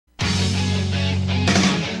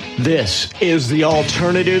This is the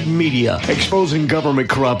alternative media, exposing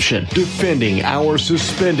government corruption, defending our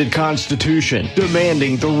suspended Constitution,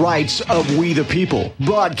 demanding the rights of we the people,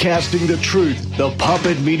 broadcasting the truth the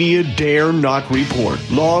puppet media dare not report.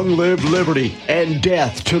 Long live liberty and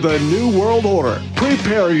death to the New World Order.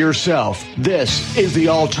 Prepare yourself. This is the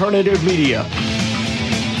alternative media.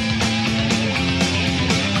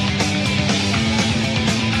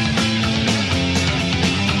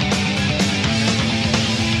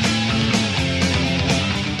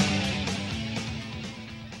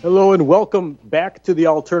 Hello and welcome back to the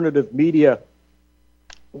alternative media.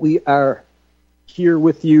 We are here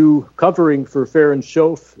with you covering for Farren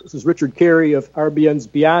Shoaf. This is Richard Carey of RBN's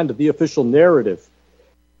Beyond the Official Narrative.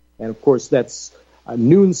 And of course, that's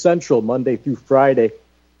noon central, Monday through Friday.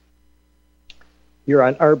 Here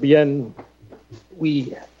on RBN,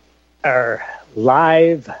 we are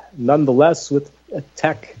live nonetheless with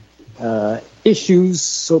tech issues,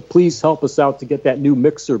 so please help us out to get that new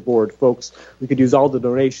mixer board, folks. We could use all the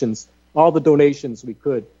donations we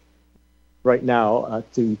could right now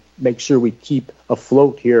to make sure we keep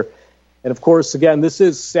afloat here. And of course, again, this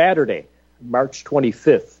is Saturday, March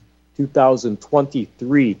 25th,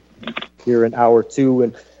 2023, here in hour two.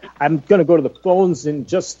 And I'm going to go to the phones in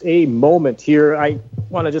just a moment here. I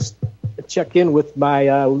want to just check in with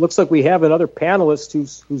my, looks like we have another panelist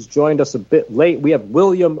who's joined us a bit late. We have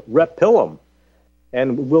William Repillum.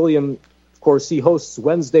 And William, of course, he hosts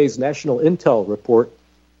Wednesday's National Intel Report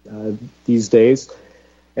these days.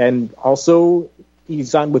 And also,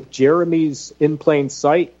 he's on with Jeremy's In Plain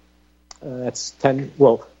Sight. That's 10,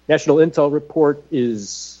 well, National Intel Report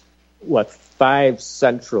is, 5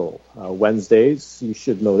 Central Wednesdays. You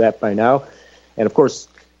should know that by now. And, of course,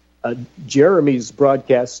 Jeremy's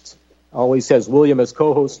broadcast always has William as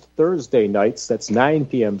co-host Thursday nights. That's 9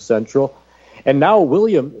 p.m. Central. And now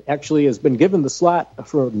William actually has been given the slot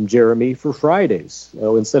from Jeremy for Fridays.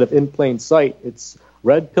 So instead of In Plain Sight, it's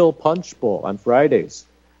Red Pill Punch Bowl on Fridays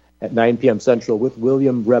at 9 p.m. Central with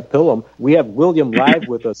William Repillum. We have William live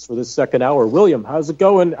with us for this second hour. William, how's it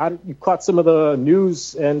going? You caught some of the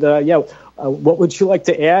news, and what would you like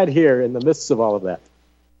to add here in the midst of all of that?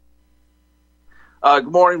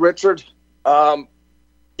 Good morning, Richard.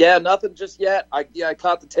 Nothing just yet. I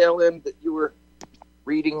caught the tail end that you were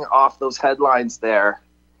reading off those headlines there.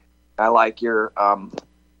 I like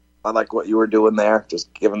what you were doing there,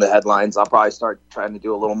 just giving the headlines. I'll probably start trying to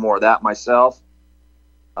do a little more of that myself.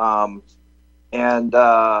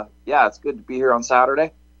 It's good to be here on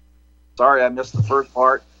Saturday. Sorry I missed the first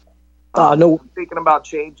part. No. I'm thinking about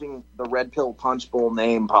changing the Red Pill Punch Bowl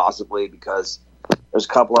name possibly because there's a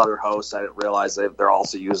couple other hosts I didn't realize they're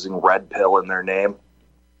also using Red Pill in their name.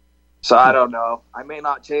 So I don't know. I may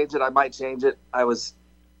not change it. I might change it. I was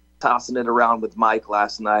tossing it around with Mike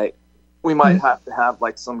last night. We might have to have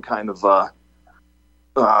like some kind of like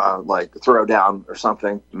throwdown or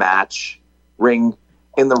something, match, ring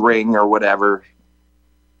in the ring or whatever.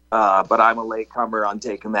 But I'm a latecomer on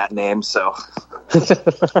taking that name, so.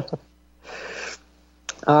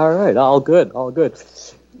 All right, all good.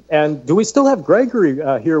 And do we still have Gregory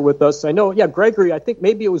here with us? I know, Gregory, I think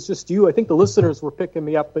maybe it was just you. I think the listeners were picking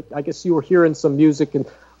me up, but I guess you were hearing some music. And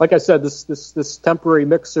like I said, this temporary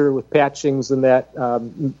mixer with patchings and that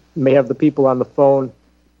may have the people on the phone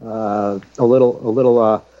a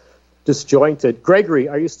little disjointed. Gregory,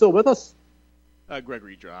 are you still with us?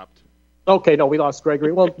 Gregory dropped. Okay, no, we lost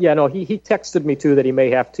Gregory. Well, he texted me too that he may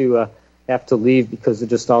have to leave because of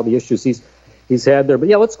just all the issues he's had there. But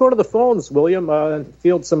let's go to the phones, William, and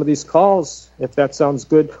field some of these calls, if that sounds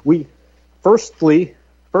good. We firstly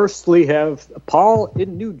have Paul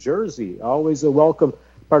in New Jersey, always a welcome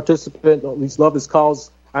participant. At least love his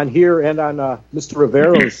calls on here and on Mr.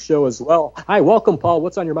 Rivero's show as well. Hi, welcome, Paul.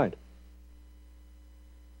 What's on your mind?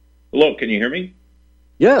 Hello, can you hear me?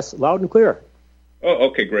 Yes, loud and clear. Oh,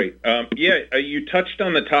 okay, great. You touched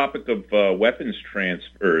on the topic of weapons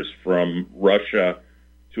transfers from Russia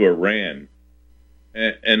to Iran.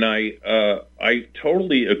 And I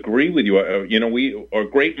totally agree with you. Our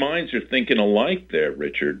great minds are thinking alike there,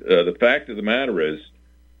 Richard. The fact of the matter is,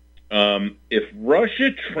 if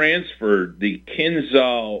Russia transferred the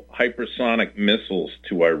Kinzhal hypersonic missiles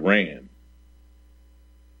to Iran,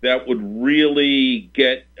 that would really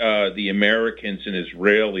get the Americans and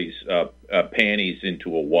Israelis panties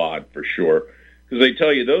into a wad for sure. Because they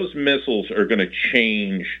tell you those missiles are going to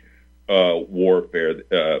change warfare.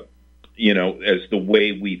 As the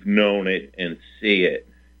way we've known it and see it.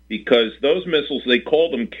 Because those missiles, they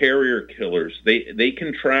call them carrier killers. They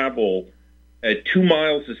can travel at 2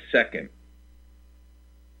 miles a second.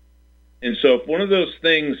 And so if one of those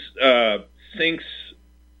things sinks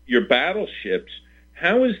your battleships,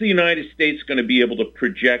 how is the United States going to be able to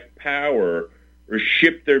project power or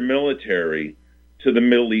ship their military to the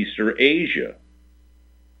Middle East or Asia?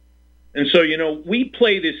 And so, we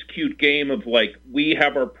play this cute game of like, we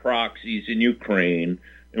have our proxies in Ukraine,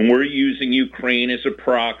 and we're using Ukraine as a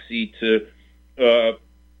proxy to,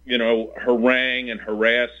 harangue and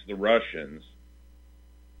harass the Russians.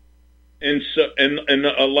 And so, and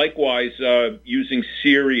likewise, using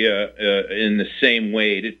Syria in the same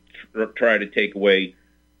way to try to take away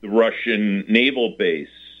the Russian naval base.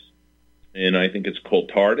 And I think it's called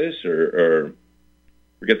Tartus, or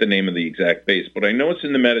forget the name of the exact base, but I know it's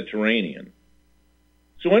in the Mediterranean.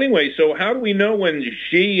 So anyway, so how do we know when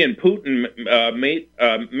Xi and Putin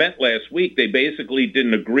met last week, they basically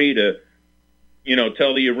didn't agree to,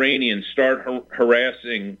 tell the Iranians start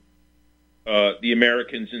harassing the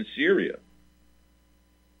Americans in Syria?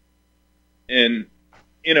 And,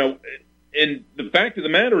 and the fact of the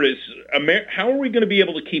matter is, how are we going to be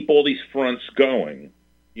able to keep all these fronts going?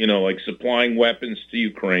 Like supplying weapons to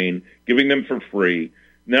Ukraine, giving them for free.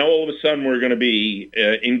 Now all of a sudden we're going to be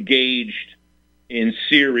engaged in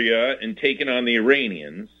Syria and taking on the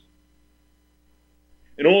Iranians.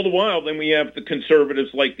 And all the while, then we have the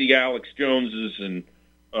conservatives like the Alex Joneses and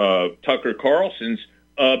Tucker Carlsons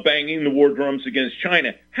banging the war drums against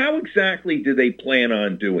China. How exactly do they plan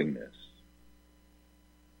on doing this?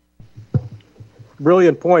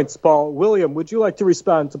 Brilliant points, Paul. William, would you like to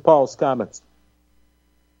respond to Paul's comments?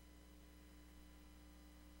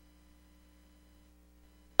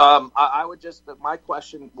 I would my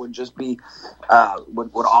question would just be,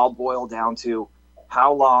 would all boil down to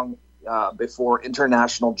how long before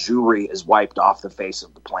international Jewry is wiped off the face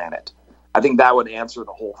of the planet. I think that would answer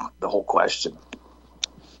the whole question.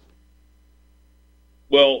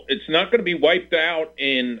 Well, it's not going to be wiped out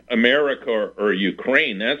in America or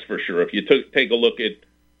Ukraine, that's for sure. If you take a look at,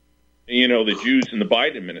 the Jews in the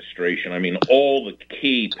Biden administration, I mean, all the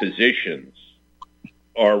key positions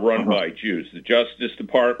are run by Jews. The Justice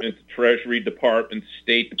Department, the Treasury Department, the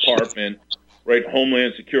State Department, right,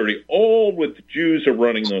 Homeland Security, all with Jews are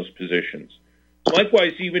running those positions.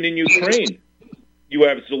 Likewise, even in Ukraine, you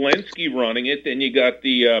have Zelensky running it, then you got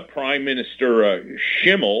the Prime Minister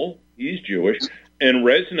Schimmel, he's Jewish, and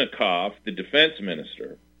Reznikov, the defense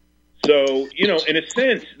minister. So, in a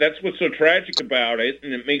sense, that's what's so tragic about it,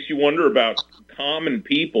 and it makes you wonder about common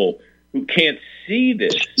people who can't see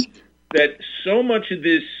this, that so much of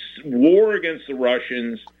this war against the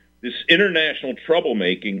Russians, this international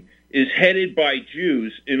troublemaking, is headed by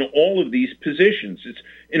Jews in all of these positions. It's,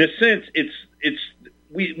 in a sense,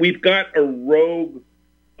 we've got a rogue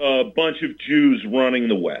bunch of Jews running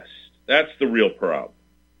the West. That's the real problem.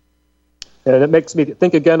 And it makes me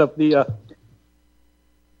think again of the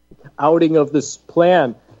outing of this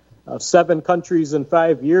plan. 7 countries in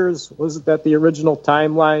 5 years. Wasn't that the original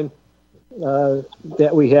timeline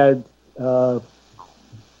that we had?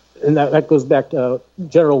 And that goes back to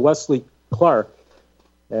General Wesley Clark.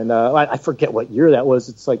 And I forget what year that was.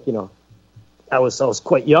 It's like, I was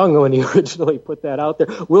quite young when he originally put that out there.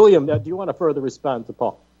 William, do you want to further respond to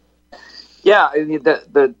Paul? Yeah,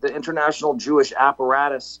 the international Jewish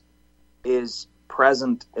apparatus is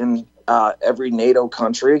present in every NATO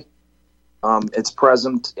country. It's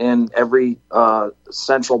present in every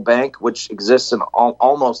central bank, which exists in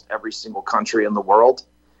almost every single country in the world.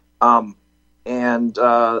 And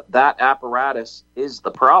that apparatus is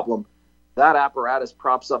the problem. That apparatus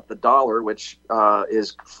props up the dollar, which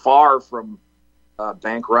is far from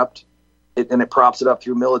bankrupt, and it props it up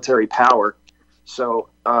through military power. So,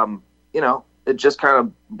 it just kind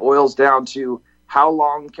of boils down to how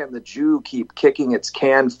long can the Jew keep kicking its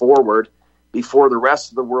can forward before the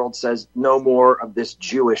rest of the world says no more of this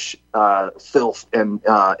Jewish filth and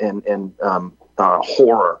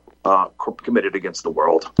horror committed against the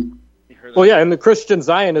world. Well, yeah, and the Christian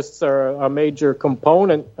Zionists are a major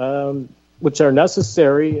component, which are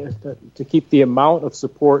necessary to keep the amount of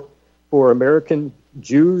support for American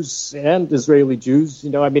Jews and Israeli Jews.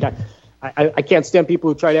 I can't stand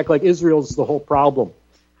people who try to act like Israel's the whole problem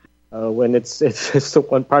when it's the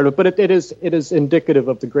one part of it. But it is indicative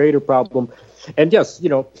of the greater problem. And yes,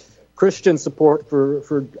 Christian support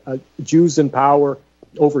for Jews in power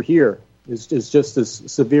over here is just as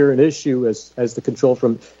severe an issue as the control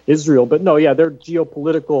from Israel. But no, yeah, they're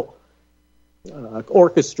geopolitical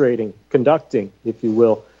orchestrating, conducting, if you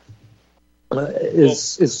will,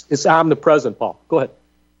 is omnipresent. Paul, go ahead.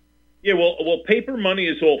 Yeah, well, paper money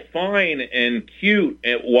is all fine and cute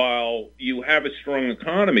while you have a strong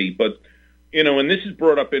economy, but and this is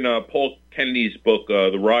brought up in Paul Kennedy's book,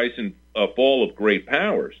 The Rise and Fall of Great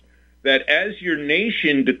Powers, that as your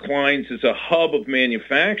nation declines as a hub of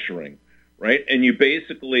manufacturing, right? And you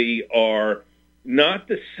basically are not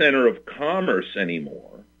the center of commerce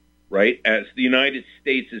anymore, right? As the United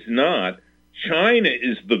States is not. China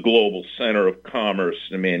is the global center of commerce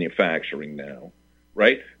and manufacturing now,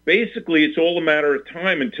 right? Basically, it's all a matter of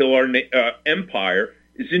time until our empire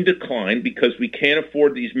is in decline because we can't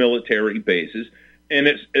afford these military bases. And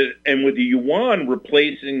with the yuan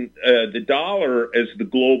replacing the dollar as the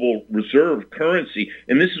global reserve currency,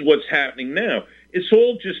 and this is what's happening now, it's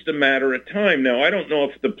all just a matter of time. Now, I don't know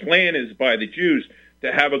if the plan is by the Jews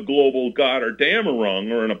to have a global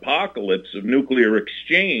Gotterdammerung or an apocalypse of nuclear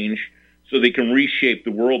exchange so they can reshape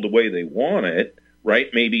the world the way they want it, right?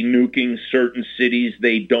 Maybe nuking certain cities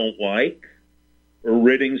they don't like, or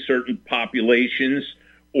ridding certain populations,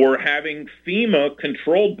 or having FEMA,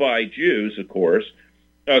 controlled by Jews, of course,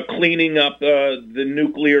 cleaning up the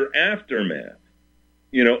nuclear aftermath,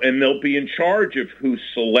 and they'll be in charge of who's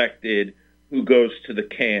selected, who goes to the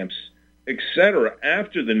camps, etc.,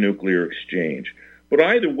 after the nuclear exchange. But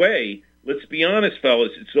either way, let's be honest,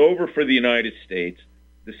 fellas, it's over for the United States.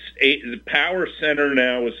 The power center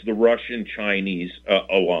now is the Russian-Chinese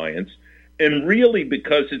alliance. And really,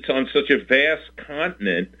 because it's on such a vast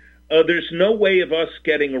continent, there's no way of us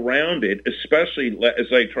getting around it, especially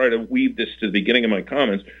as I try to weave this to the beginning of my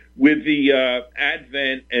comments, with the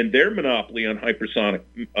advent and their monopoly on hypersonic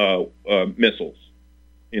missiles.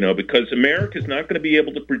 Because America's not going to be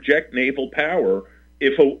able to project naval power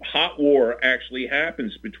if a hot war actually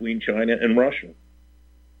happens between China and Russia.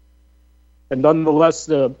 And nonetheless,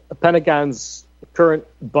 the Pentagon's current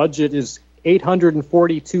budget is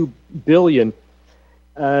 $842 billion,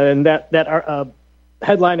 and that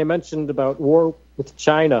headline I mentioned about war with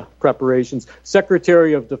China preparations.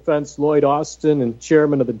 Secretary of Defense Lloyd Austin and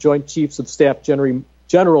Chairman of the Joint Chiefs of Staff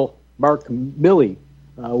General Mark Milley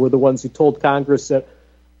were the ones who told Congress that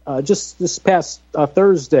just this past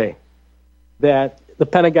Thursday that the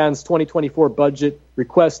Pentagon's 2024 budget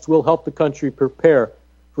request will help the country prepare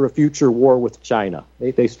for a future war with China.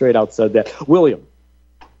 They straight out said that. William.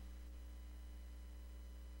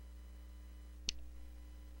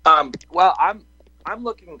 Well, I'm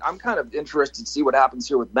kind of interested to see what happens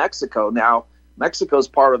here with Mexico. Now, Mexico's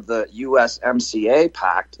part of the USMCA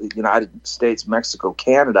Pact, the United States, Mexico,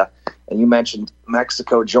 Canada, and you mentioned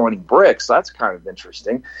Mexico joining BRICS. That's kind of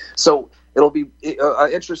interesting. So it'll be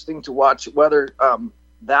interesting to watch whether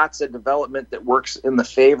that's a development that works in the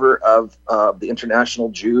favor of the international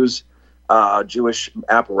Jewish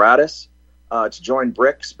apparatus to join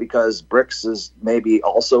BRICS, because BRICS is maybe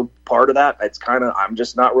also part of that. I'm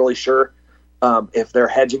just not really sure if they're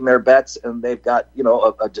hedging their bets and they've got,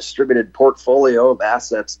 a distributed portfolio of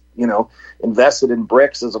assets, invested in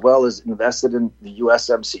BRICS as well as invested in the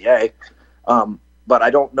USMCA. But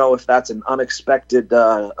I don't know if that's an unexpected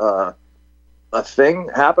a thing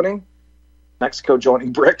happening, Mexico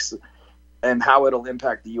joining BRICS, and how it'll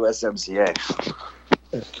impact the USMCA.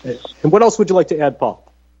 And what else would you like to add, Paul?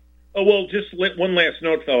 Oh, well, just one last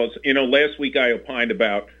note, fellas. Last week I opined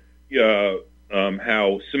about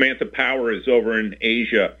how Samantha Power is over in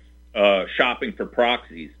Asia shopping for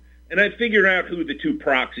proxies. And I figured out who the two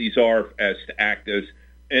proxies are as to act as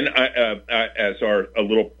our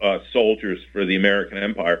little soldiers for the American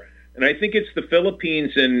empire. And I think it's the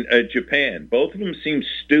Philippines and Japan. Both of them seem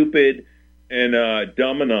stupid and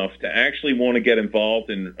dumb enough to actually want to get involved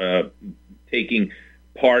in taking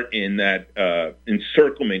part in that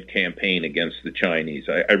encirclement campaign against the Chinese.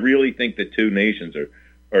 I really think the two nations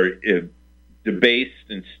are debased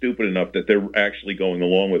and stupid enough that they're actually going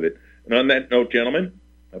along with it. And on that note, gentlemen,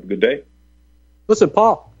 have a good day. Listen,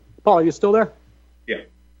 Paul, are you still there? Yeah.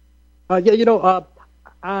 If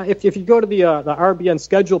you go to the RBN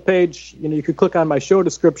schedule page, you could click on my show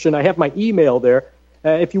description. I have my email there.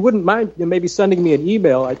 If you wouldn't mind maybe sending me an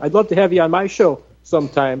email, I'd love to have you on my show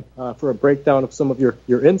sometime for a breakdown of some of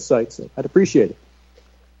your insights. I'd appreciate it.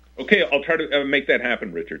 Okay, I'll try to make that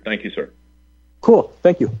happen, Richard. Thank you, sir. Cool.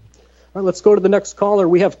 Thank you. All right, let's go to the next caller.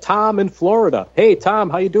 We have Tom in Florida. Hey, Tom,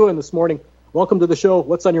 how you doing this morning? Welcome to the show.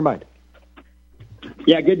 What's on your mind?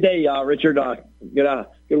 Yeah, good day, Richard. Good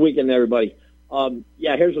weekend, everybody.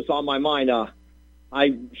 Here's what's on my mind.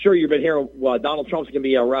 I'm sure you've been hearing Donald Trump's going to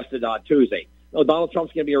be arrested on Tuesday. No, Donald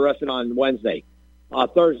Trump's going to be arrested on Wednesday,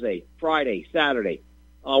 Thursday, Friday, Saturday.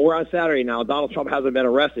 We're on Saturday now. Donald Trump hasn't been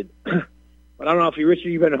arrested. But I don't know if Richard,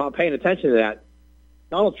 you've been paying attention to that.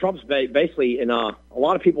 Donald Trump's basically, and a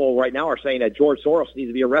lot of people right now are saying that George Soros needs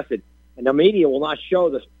to be arrested. And the media will not show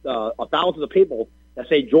this thousands of people that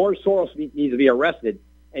say George Soros needs to be arrested,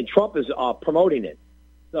 and Trump is promoting it.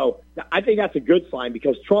 So I think that's a good sign,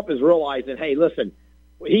 because Trump is realizing, hey, listen,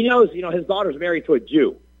 he knows, his daughter's married to a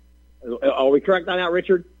Jew. Are we correct on that,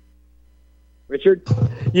 Richard? Richard?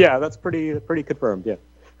 Yeah, that's pretty confirmed. Yeah.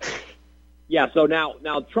 Yeah. So now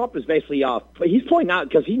Trump is basically he's pointing out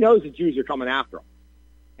because he knows the Jews are coming after him,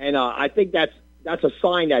 and I think that's a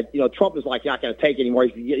sign that Trump is like not going to take it anymore.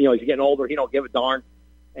 He's getting older. He don't give a darn,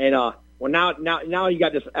 and well now you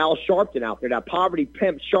got this Al Sharpton out there, that poverty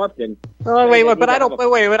pimp Sharpton.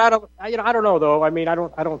 I don't know though. I mean,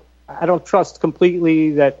 I don't trust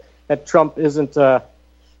completely that Trump isn't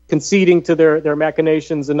conceding to their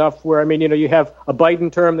machinations enough. Where I mean, you have a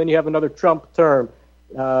Biden term, then you have another Trump term.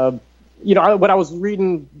 What I was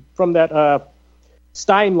reading from that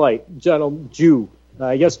Steinlight Jew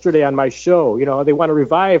yesterday on my show, they want to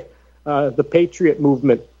revive the patriot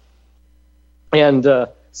movement and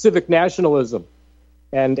civic nationalism,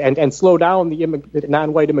 and slow down the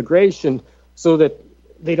non-white immigration so that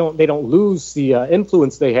they don't lose the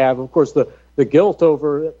influence they have. Of course, the guilt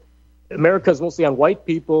over America is mostly on white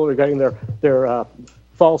people regarding their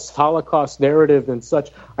false Holocaust narrative and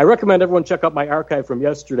such. I recommend everyone check out my archive from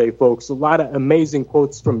yesterday, folks. A lot of amazing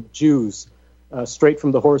quotes from Jews, straight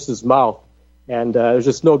from the horse's mouth, and there's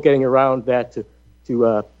just no getting around that to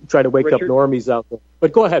try to wake Richard? up normies out there.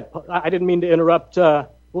 But go ahead. I didn't mean to interrupt. Go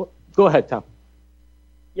ahead, Tom.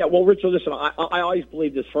 Yeah, well, Richard, listen, I always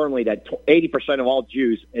believe this firmly that 80% of all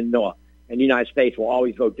Jews in the United States will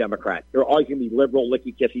always vote Democrat. They're always going to be liberal,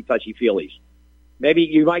 licky, kissy, touchy feelies. Maybe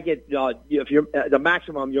you might get if you're the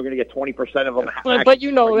maximum, you're going to get 20% of them. But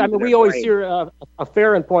we always hear a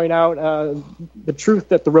Farren point out the truth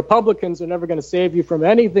that the Republicans are never going to save you from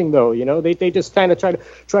anything, though. They just kind of try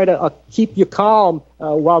to keep you calm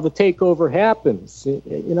while the takeover happens.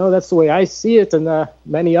 That's the way I see it, and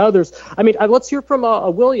many others. I mean, let's hear from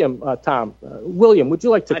William. Tom, William, would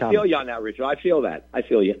you like to comment? I feel you on that, Richard. I feel that. I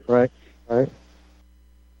feel you. Right.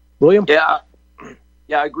 William.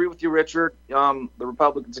 Yeah, I agree with you, Richard. The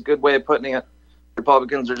Republicans, a good way of putting it.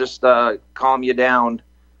 Republicans are just calm you down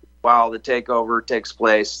while the takeover takes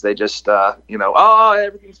place. They just,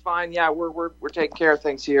 everything's fine. Yeah, we're taking care of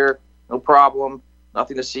things here. No problem.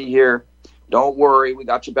 Nothing to see here. Don't worry. We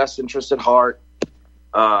got your best interest at heart.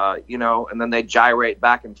 And then they gyrate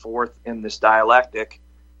back and forth in this dialectic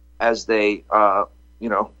as they,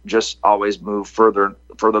 just always move further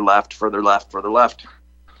left, further left, further left.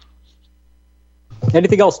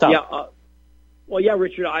 Anything else, Tom? Yeah,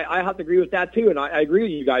 Richard, I have to agree with that too, and I agree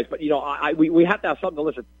with you guys. But we have to have something to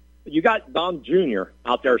listen. You got Don Jr.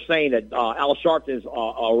 out there saying that Al Sharpton is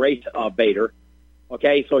a race baiter.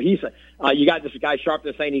 Okay, so you got this guy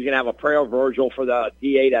Sharpton saying he's going to have a prayer Virgil for the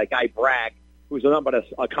DA, that guy Bragg, who's nothing but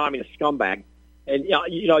a communist scumbag. And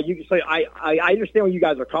you can say I understand where you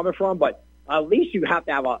guys are coming from, but at least you have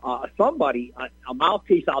to have a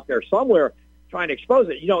mouthpiece out there somewhere trying to expose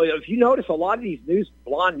it. If you notice, a lot of these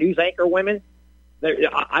blonde news anchor women,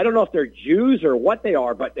 I don't know if they're Jews or what they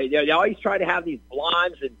are, but they always try to have these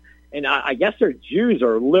blondes, and I guess they're Jews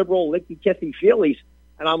or liberal, licky, kissy, feelies.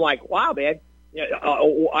 And I'm like, wow, man.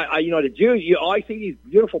 The Jews, you always see these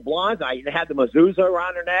beautiful blondes. They have the mezuzah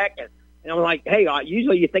around their neck, and I'm like, hey,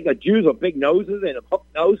 usually you think of Jews with big noses and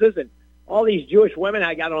hooked noses, and all these Jewish women,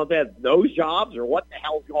 I don't know if they have nose jobs or what the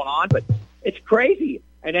hell's going on, but it's crazy.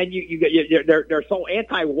 And then they're so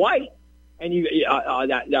anti-white, and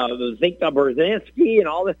the Zinka Brzezinski and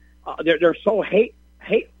all this, they're so white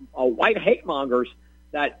hate mongers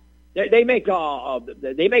that they make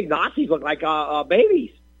Nazis look like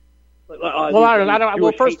babies.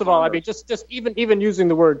 Well, first of all, I mean, just even using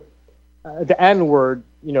the word, the N word,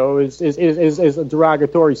 is a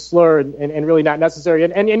derogatory slur and really not necessary.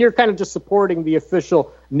 And you're kind of just supporting the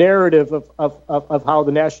official narrative of how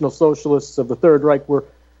the National Socialists of the Third Reich were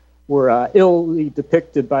illy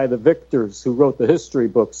depicted by the victors who wrote the history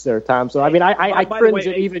books there, Tom. So, I mean, I cringe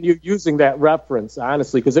at even you using that reference,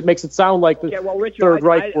 honestly, because it makes it sound like the Third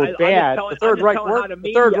Reich were bad. The Third Reich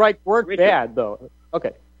weren't bad, though.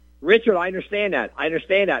 Okay. Richard, I understand that.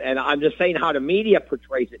 And I'm just saying how the media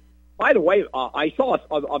portrays it. By the way, I saw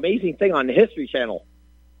an amazing thing on the History Channel.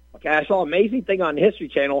 Okay, I saw an amazing thing on the History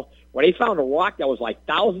Channel where they found a rock that was like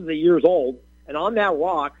thousands of years old, and on that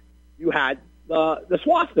rock you had the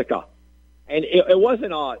swastika, and it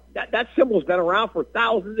wasn't that symbol's been around for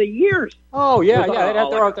thousands of years. Oh yeah,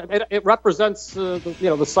 it represents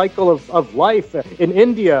the cycle of life in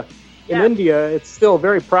India. In India, it's still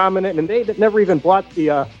very prominent, and they never even bought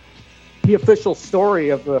the official story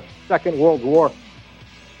of the Second World War.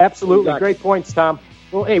 Absolutely. Exactly. Great points, Tom.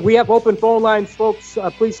 Well, hey, we have open phone lines, folks.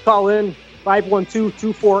 Please call in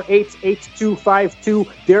 512-248-8252.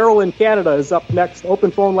 Daryl in Canada is up next. Open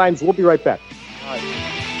phone lines. We'll be right back. All right.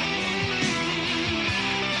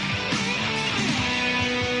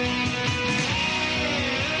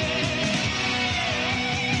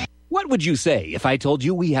 What would you say if I told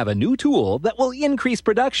you we have a new tool that will increase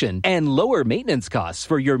production and lower maintenance costs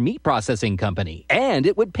for your meat processing company? And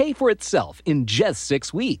it would pay for itself in just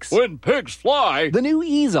 6 weeks. When pigs fly! The new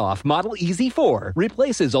Ease Off Model Easy 4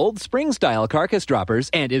 replaces old spring-style carcass droppers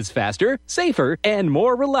and is faster, safer, and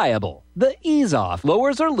more reliable. The Ease Off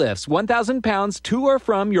lowers or lifts 1,000 pounds to or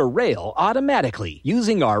from your rail automatically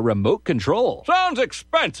using our remote control. Sounds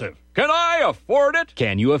expensive. Can I afford it?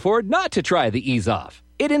 Can you afford not to try the Ease Off?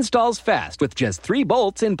 It installs fast with just 3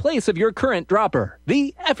 bolts in place of your current dropper.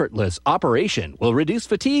 The effortless operation will reduce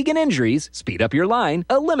fatigue and injuries, speed up your line,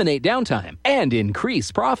 eliminate downtime, and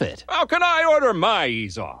increase profit. How can I order my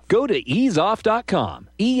Ease Off? Go to easeoff.com,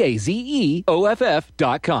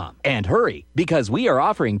 EAZEOFF.com, and hurry, because we are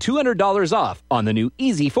offering $200 off on the new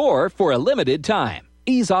Easy 4 for a limited time.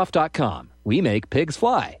 Easeoff.com. We make pigs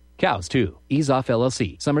fly. Cows, too. Ease Off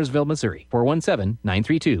LLC, Summersville, Missouri,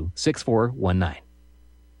 417-932-6419.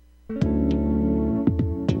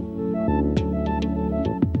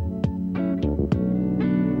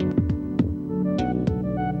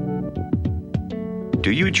 Do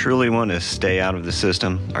you truly want to stay out of the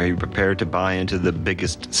system? Are you prepared to buy into the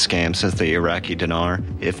biggest scam since the Iraqi dinar?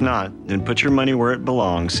 If not, then put your money where it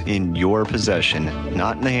belongs, in your possession,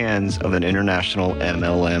 not in the hands of an international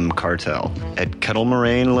MLM cartel. At Kettle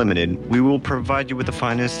Moraine Limited, we will provide you with the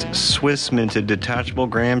finest Swiss-minted detachable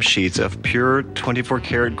gram sheets of pure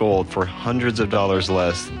 24-karat gold for hundreds of dollars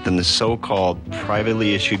less than the so-called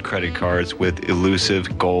privately issued credit cards with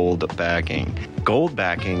elusive gold backing. Gold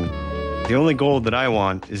backing? The only gold that I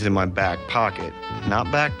want is in my back pocket,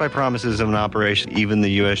 not backed by promises of an operation even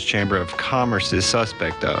the U.S. Chamber of Commerce is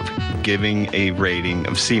suspect of, giving a rating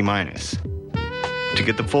of C-. To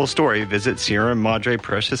get the full story, visit Sierra Madre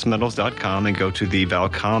PreciousMetals.com and go to the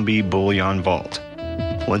Valcambi Bullion Vault.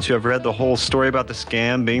 Once you have read the whole story about the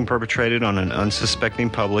scam being perpetrated on an unsuspecting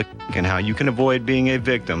public and how you can avoid being a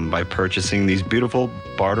victim by purchasing these beautiful,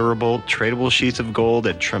 barterable, tradable sheets of gold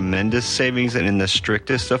at tremendous savings and in the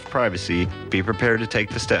strictest of privacy, be prepared to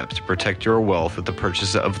take the steps to protect your wealth with the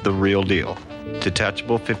purchase of the real deal.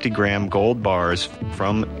 Detachable 50-gram gold bars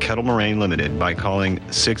from Kettle Moraine Limited by calling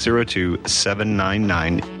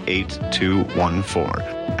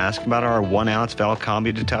 602-799-8214. Ask about our 1-ounce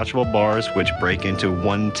Valcambi detachable bars, which break into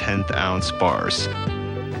 1/10-ounce bars.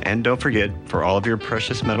 And don't forget, for all of your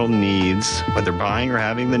precious metal needs, whether buying or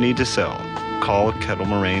having the need to sell, call Kettle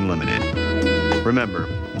Moraine Limited. Remember,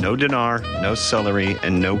 no dinar, no celery,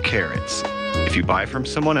 and no carrots. If you buy from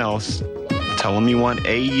someone else, tell them you want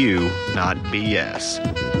AU, not BS.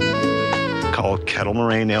 Call Kettle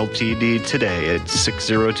Moraine Ltd. today at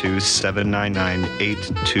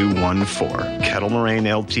 602-799-8214. Kettle Moraine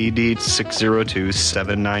Ltd.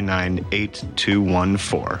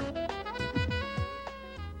 602-799-8214.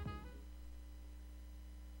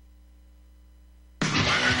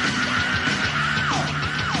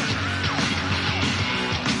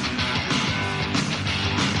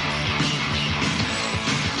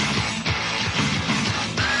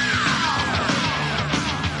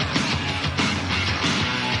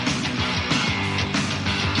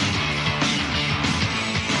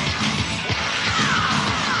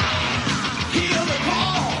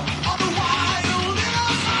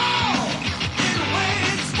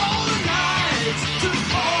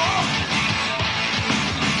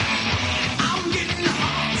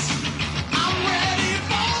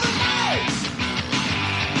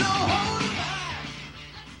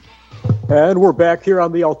 And we're back here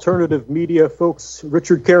on the Alternative Media, folks.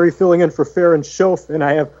 Richard Carey filling in for Farren Shoaf, and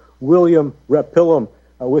I have William Repillum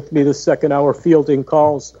with me this second hour fielding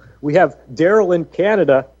calls. We have Daryl in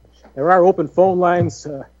Canada. There are open phone lines.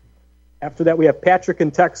 After that, we have Patrick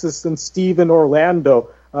in Texas and Steve in Orlando.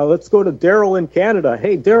 Let's go to Daryl in Canada.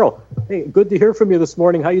 Hey, Daryl. Hey, good to hear from you this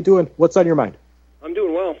morning. How you doing? What's on your mind? I'm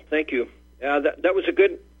doing well, thank you. That was a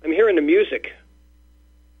good... I'm hearing the music.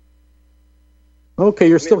 Okay,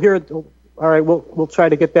 you're still here. All right, we'll try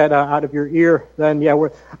to get that out of your ear. Then, yeah,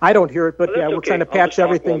 I don't hear it, but yeah, we're trying to patch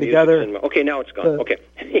everything together. Okay, now it's gone. Okay.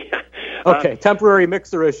 Yeah. Okay, temporary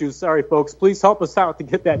mixer issues. Sorry, folks. Please help us out to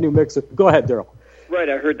get that new mixer. Go ahead, Daryl. Right,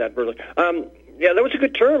 I heard that, Burley. Yeah, that was a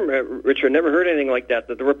good term, Richard. Never heard anything like that.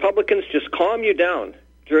 That the Republicans just calm you down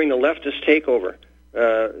during the leftist takeover.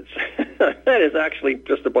 That is actually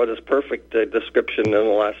just about as perfect a description in the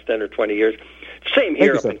last 10 or 20 years. Same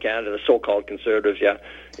here up in Canada, the so-called conservatives, yeah.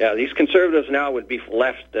 Yeah, these conservatives now would be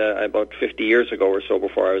left about 50 years ago or so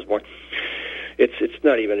before I was born. It's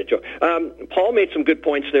not even a joke. Paul made some good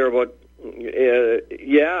points there about,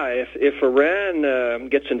 if Iran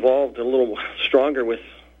gets involved a little stronger with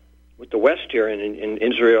the West here in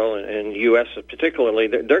Israel and U.S. particularly,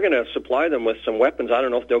 they're going to supply them with some weapons. I don't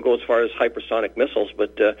know if they'll go as far as hypersonic missiles,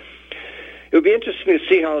 but it would be interesting to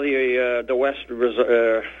see how the West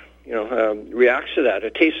reacts to that, a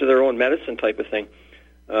taste of their own medicine type of thing.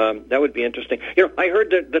 That would be interesting. I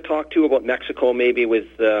heard the talk too about Mexico, maybe with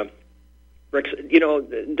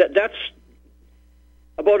BRICS. That's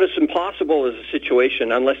about as impossible as a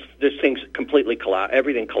situation unless this thing's completely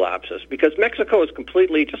everything collapses. Because Mexico is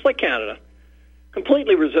completely, just like Canada,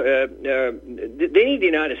 completely they need the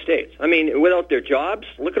United States. I mean, without their jobs,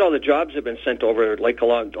 look at all the jobs that have been sent over. Like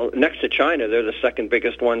next to China, they're the second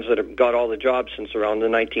biggest ones that have got all the jobs since around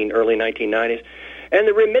the early 1990s, and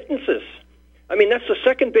the remittances. I mean, that's the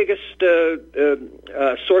second biggest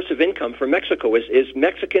source of income for Mexico is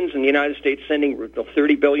Mexicans in the United States sending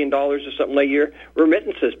 $30 billion or something a year,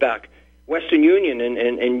 remittances back. Western Union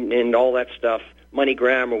and all that stuff,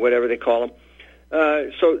 MoneyGram or whatever they call them.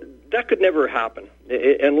 So that could never happen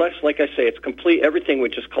unless, like I say, it's complete. Everything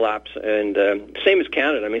would just collapse. And same as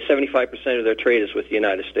Canada. I mean, 75% of their trade is with the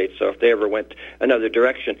United States. So if they ever went another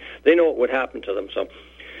direction, they know what would happen to them. So.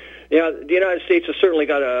 Yeah, the United States has certainly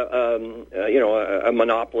got a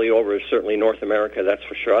monopoly over certainly North America, that's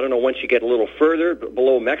for sure. I don't know, once you get a little further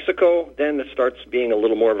below Mexico, then it starts being a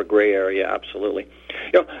little more of a gray area, absolutely.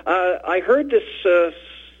 I heard this,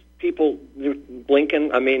 people,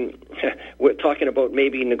 Blinken, I mean, we're talking about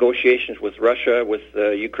maybe negotiations with Russia, with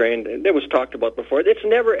Ukraine. That was talked about before. It's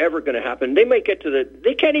never, ever going to happen. They might get to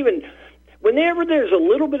they can't even, whenever there's a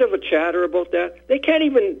little bit of a chatter about that, they can't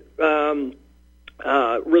even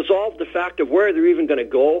resolve the fact of where they're even going to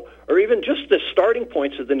go, or even just the starting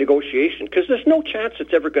points of the negotiation, because there's no chance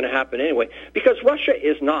it's ever going to happen anyway, because Russia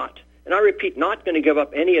is not, and I repeat, not going to give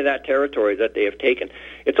up any of that territory that they have taken.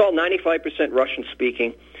 It's all 95%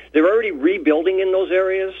 Russian-speaking. They're already rebuilding in those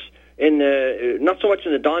areas, not so much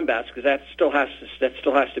in the Donbass, because that still has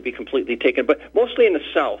to be completely taken, but mostly in the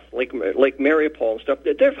south, like Mariupol and stuff.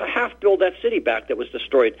 They've half-built that city back that was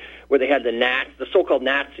destroyed, where they had the so-called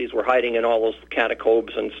Nazis were hiding in all those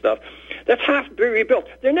catacombs and stuff. That's half rebuilt.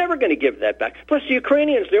 They're never going to give that back. Plus, the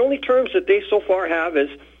Ukrainians, the only terms that they so far have is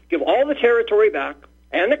give all the territory back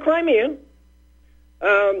and the Crimean,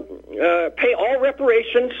 pay all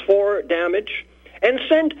reparations for damage, and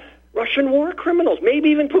send Russian war criminals, maybe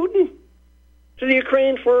even Putin, to the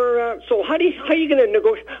Ukraine for. So how are you going to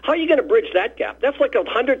negotiate? How are you going to bridge that gap? That's like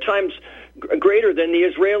 100 times greater than the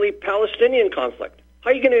Israeli-Palestinian conflict.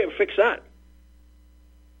 How are you going to fix that?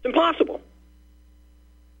 It's impossible.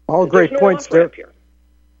 All great points there.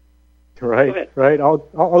 Right, right. All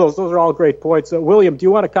those are all great points. William, do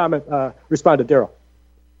you want to comment? Respond to Daryl.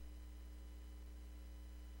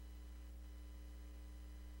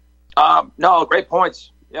 No, great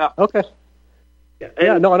points. Yeah. Okay.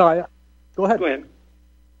 Yeah. No. Go ahead. Go ahead.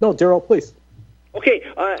 No, Daryl, please. Okay,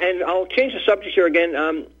 and I'll change the subject here again.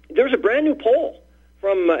 There's a brand new poll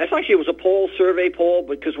from. It was a survey poll,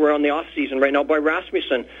 because we're on the off season right now, by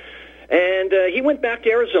Rasmussen, and he went back to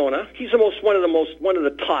Arizona. He's one of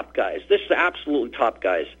the top guys. This is the absolutely top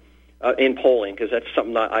guys in polling, because that's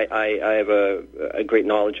something that I have a great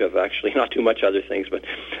knowledge of. Actually, not too much other things, but.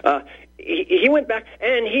 He went back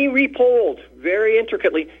and he repolled very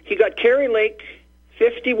intricately. He got Kerry Lake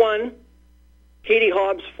 51, Katie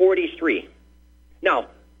Hobbs 43. Now,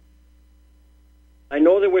 I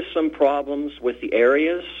know there were some problems with the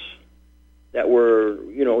areas that were,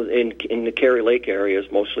 in the Kerry Lake areas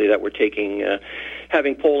mostly, that were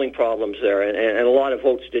having polling problems there, and a lot of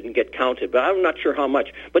votes didn't get counted. But I'm not sure how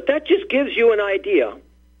much. But that just gives you an idea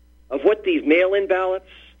of what these mail-in ballots,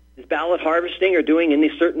 ballot harvesting are doing in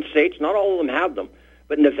these certain states. Not all of them have them,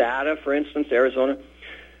 but Nevada, for instance, Arizona.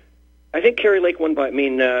 I think Kerry Lake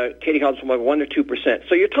Katie Hobbs won by 1 or 2%.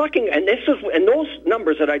 So you're talking, and those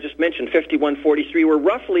numbers that I just mentioned, 51, 43, were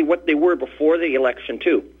roughly what they were before the election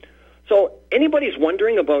too. So anybody's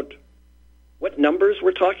wondering about what numbers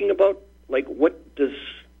we're talking about, like what does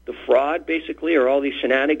the fraud basically or all these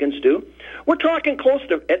shenanigans do? We're talking close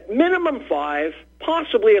to, at minimum 5,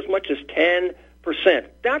 possibly as much as 10%.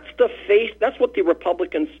 That's what the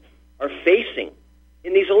Republicans are facing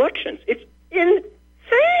in these elections. It's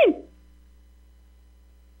insane.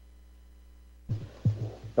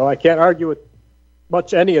 No, I can't argue with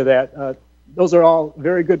much any of that. Those are all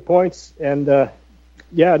very good points. And,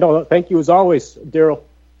 thank you as always, Daryl,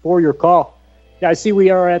 for your call. Yeah, I see we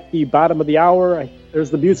are at the bottom of the hour. There's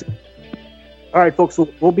the music. All right, folks,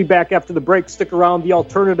 we'll be back after the break. Stick around. The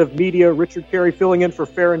Alternative Media, Richard Carey filling in for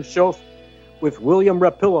Farren Shoaf, with William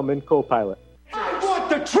Repillum in co-pilot. I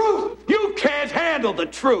want the truth! You can't handle the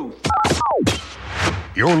truth!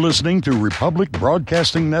 You're listening to Republic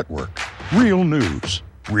Broadcasting Network. Real news.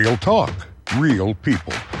 Real talk, real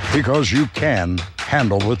people. Because you can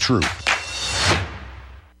handle the truth.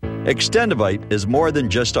 Extendivite is more than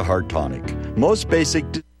just a heart tonic. Most basic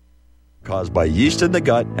caused by yeast in the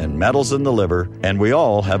gut and metals in the liver, and we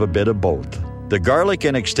all have a bit of both. The garlic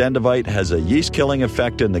in Extendivite has a yeast-killing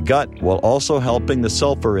effect in the gut while also helping the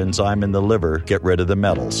sulfur enzyme in the liver get rid of the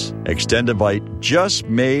metals. Extendivite just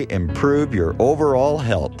may improve your overall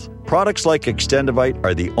health. Products like Extendivite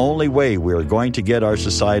are the only way we are going to get our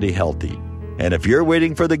society healthy. And if you're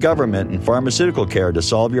waiting for the government and pharmaceutical care to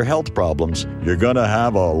solve your health problems, you're going to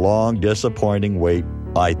have a long, disappointing wait,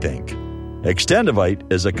 I think.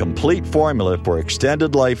 Extendivite is a complete formula for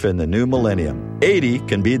extended life in the new millennium. 80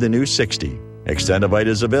 can be the new 60. Extendivite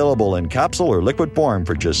is available in capsule or liquid form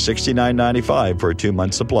for just $69.95 for a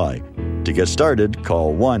 2-month supply. To get started,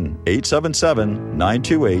 call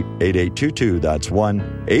 1-877-928-8822. That's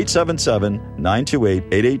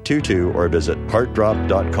 1-877-928-8822 or visit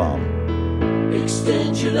heartdrop.com.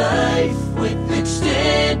 Extend your life with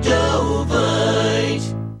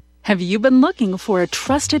Extendovite. Have you been looking for a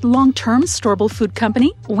trusted long-term storable food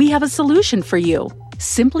company? We have a solution for you.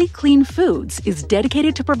 Simply Clean Foods is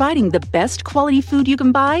dedicated to providing the best quality food you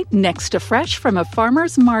can buy next to fresh from a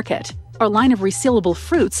farmer's market. Our line of resealable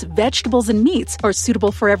fruits, vegetables, and meats are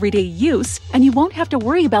suitable for everyday use, and you won't have to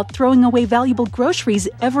worry about throwing away valuable groceries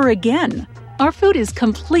ever again. Our food is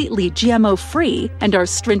completely GMO-free, and our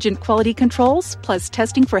stringent quality controls, plus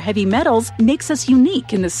testing for heavy metals, makes us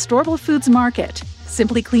unique in the storable foods market.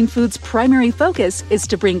 Simply Clean Foods' primary focus is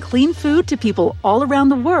to bring clean food to people all around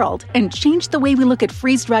the world and change the way we look at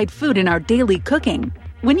freeze-dried food in our daily cooking.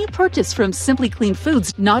 When you purchase from Simply Clean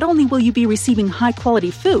Foods, not only will you be receiving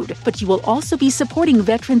high-quality food, but you will also be supporting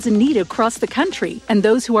veterans in need across the country and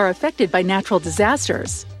those who are affected by natural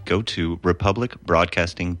disasters. Go to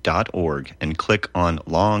republicbroadcasting.org and click on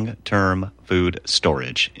Long-Term Food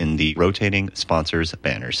Storage in the rotating sponsors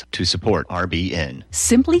banners to support RBN.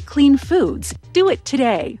 Simply Clean Foods. Do it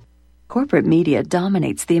today. Corporate media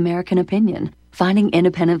dominates the American opinion. Finding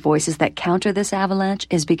independent voices that counter this avalanche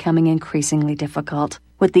is becoming increasingly difficult.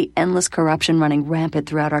 With the endless corruption running rampant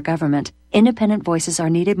throughout our government, independent voices are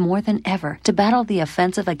needed more than ever to battle the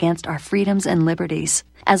offensive against our freedoms and liberties.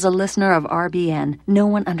 As a listener of RBN, no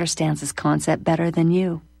one understands this concept better than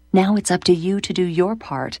you. Now it's up to you to do your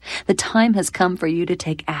part. The time has come for you to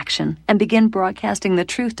take action and begin broadcasting the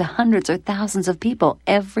truth to hundreds or thousands of people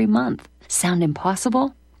every month. Sound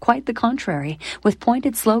impossible? Quite the contrary. With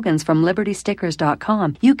pointed slogans from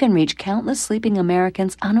LibertyStickers.com, you can reach countless sleeping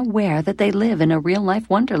Americans unaware that they live in a real-life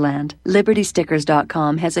wonderland.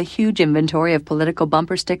 LibertyStickers.com has a huge inventory of political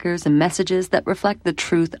bumper stickers and messages that reflect the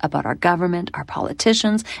truth about our government, our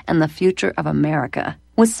politicians, and the future of America.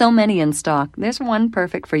 With so many in stock, there's one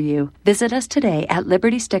perfect for you. Visit us today at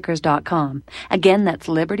LibertyStickers.com. Again, that's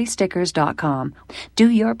LibertyStickers.com. Do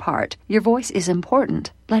your part. Your voice is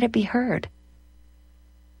important. Let it be heard.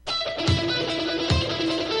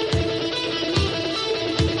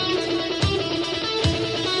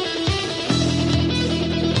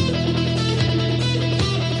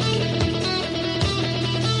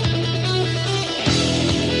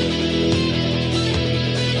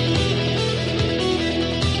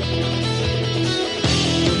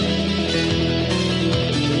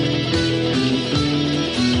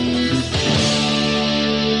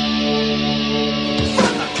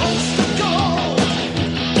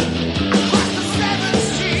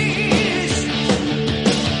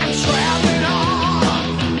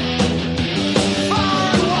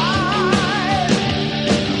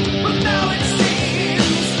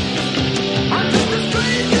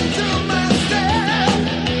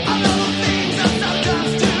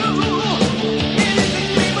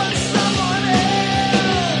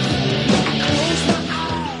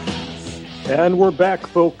 And we're back,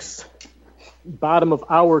 folks. Bottom of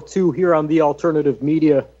hour 2 here on the Alternative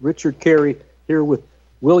Media. Richard Carey here with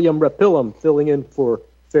William Rapillum filling in for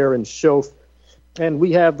Farren Shoaf. And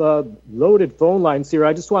we have loaded phone lines here.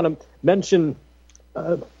 I just want to mention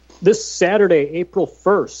this Saturday, April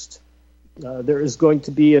 1st, there is going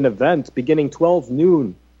to be an event beginning 12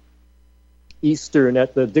 noon Eastern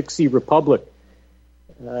at the Dixie Republic.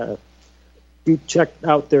 Do check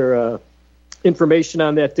out their information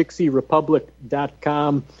on that,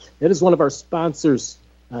 dixierepublic.com. It is one of our sponsors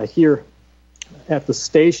here at the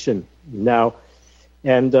station now.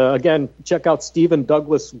 And again, check out Stephen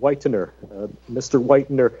Douglas Whitener. Mr.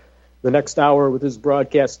 Whitener, the next hour with his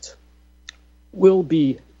broadcast, will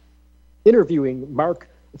be interviewing Mark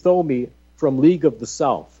Thomey from League of the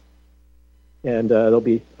South. And they'll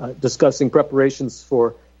be discussing preparations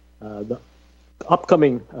for the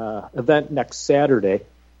upcoming event next Saturday.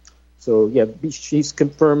 So, yeah, she's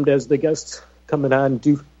confirmed as the guest coming on.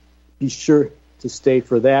 Do be sure to stay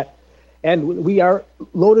for that. And we are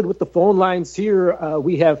loaded with the phone lines here.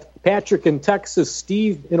 We have Patrick in Texas,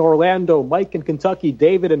 Steve in Orlando, Mike in Kentucky,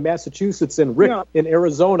 David in Massachusetts, and Rick in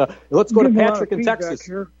Arizona. Let's go to Patrick in Texas.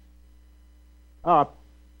 All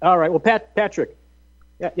right. Well, Patrick.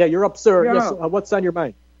 Yeah, you're up, sir. Yeah. Yes. What's on your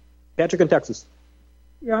mind? Patrick in Texas.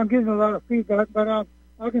 Yeah, I'm getting a lot of feedback, but I'll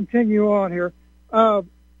continue on here.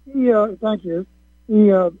 Thank you.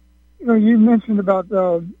 You mentioned about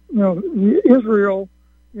Israel,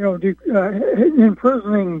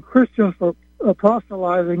 imprisoning Christians for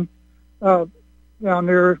proselytizing down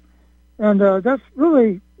there, and that's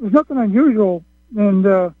really there's nothing unusual. And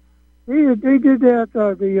they did that.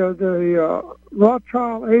 The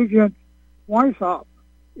Rothschild agent Weishaupt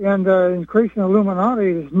and increasing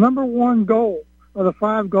Illuminati's number one goal of the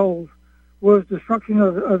 5 goals was destruction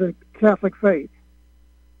of the Catholic faith.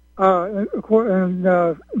 And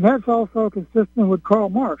that's also consistent with Karl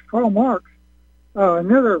Marx. Karl Marx,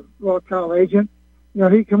 another Rothschild agent,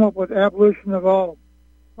 he came up with abolition of all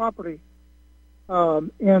property.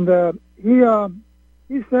 And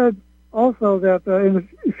he said also that in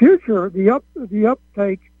the future, the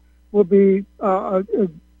uptake will be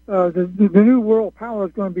the new world power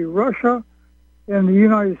is going to be Russia and the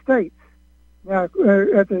United States. Now,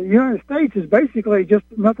 at the United States is basically just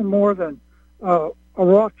nothing more than a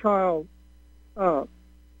Rothschild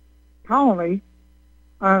colony,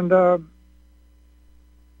 and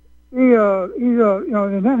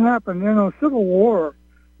and that happened. Civil War.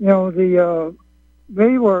 They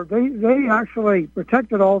actually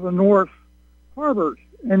protected all the North harbors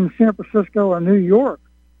in San Francisco and New York.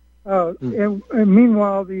 And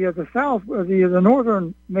meanwhile, the South, the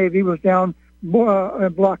Northern Navy was down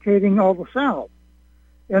blockading all the South.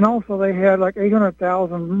 And also they had like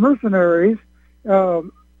 800,000 mercenaries.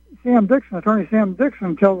 Attorney Sam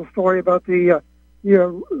Dixon tells a story about the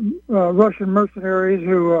Russian mercenaries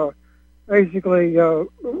who basically,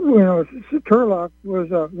 Turlock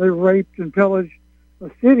was they raped and pillaged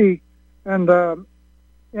a city, and the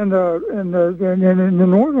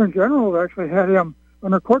Northern general actually had him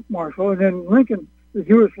under court-martial, and then the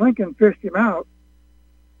Jewish Lincoln fished him out.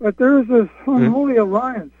 But there is this unholy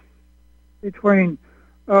alliance between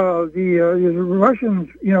the Russians.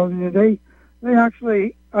 They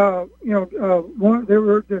actually they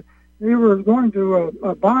were going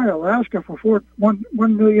to buy Alaska for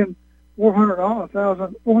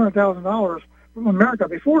 $1,400,000 from America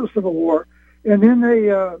before the Civil War, and then they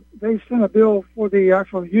sent a bill for the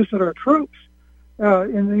actual use of their troops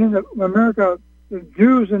in America. The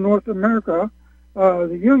Jews in North America,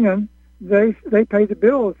 the Union, they paid the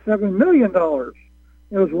bill of $7 million.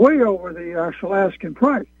 It was way over the actual asking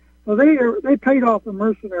price. So they paid off the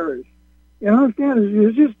mercenaries. And understand,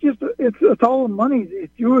 it's all the money. The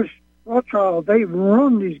Jewish Rothschild, they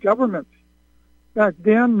run these governments. Back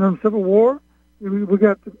then, in the Civil War, we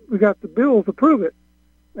got the bill to prove it.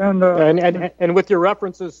 And with your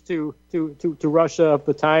references to Russia of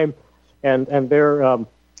the time, and their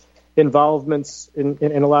involvements in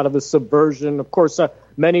a lot of the subversion. Of course,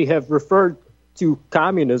 many have referred to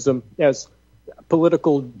communism as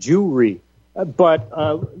political Jewry. But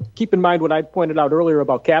keep in mind what I pointed out earlier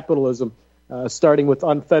about capitalism, starting with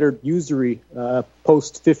unfettered usury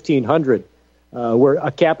post-1500, where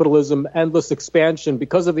a capitalism, endless expansion,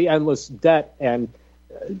 because of the endless debt and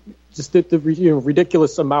just the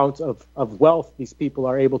ridiculous amount of wealth these people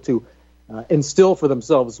are able to instill for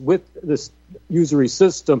themselves with this usury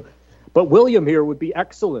system. But William here would be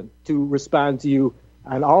excellent to respond to you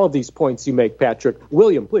on all of these points you make, Patrick.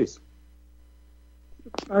 William, please.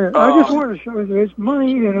 I just wanted to show you there's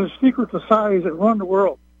money and there's secret societies that run the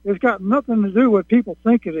world. It's got nothing to do with what people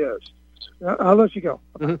think it is. I'll let you go.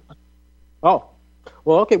 Mm-hmm. Oh,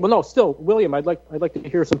 well, okay. Well, no, still, William, I'd like to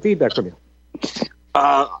hear some feedback from you.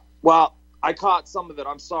 Well, I caught some of it.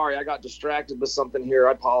 I'm sorry, I got distracted with something here.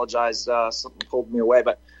 I apologize. Something pulled me away,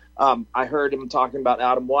 but I heard him talking about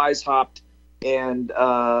Adam Weishaupt and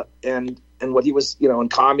what he was, in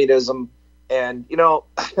communism. And, yeah,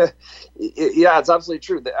 it's absolutely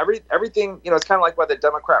true that everything, it's kind of like by the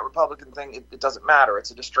Democrat-Republican thing. It doesn't matter.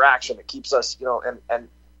 It's a distraction. It keeps us, and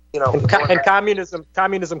communism,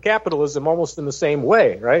 capitalism, almost in the same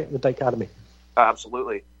way, right? The dichotomy.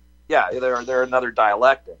 Absolutely. Yeah, they're another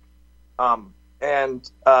dialectic.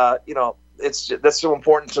 That's so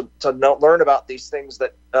important to learn about these things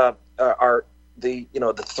that are the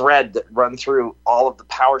thread that run through all of the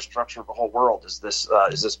power structure of the whole world is this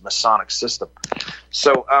Masonic system.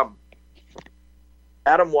 So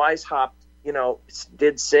Adam Weishaupt,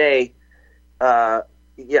 did say,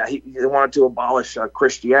 he wanted to abolish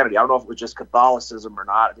Christianity. I don't know if it was just Catholicism or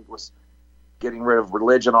not. I think it was getting rid of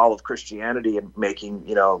religion, all of Christianity, and making,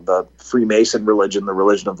 the Freemason religion the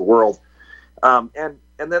religion of the world. And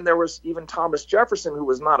then there was even Thomas Jefferson, who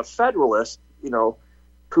was not a Federalist,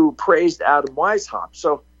 who praised Adam Weishaupt.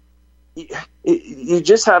 So you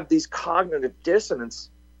just have these cognitive dissonances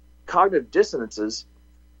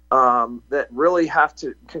that really have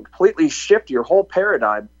to completely shift your whole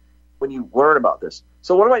paradigm when you learn about this.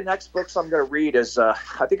 So one of my next books I'm going to read is, I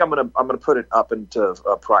think I'm going to put it up into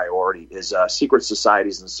a priority, is Secret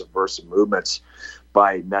Societies and Subversive Movements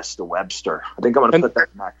by Nesta Webster. I think I'm going to put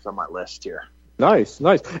that next on my list here. Nice.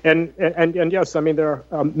 And yes, I mean, there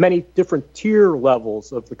are many different tier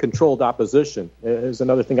levels of the controlled opposition is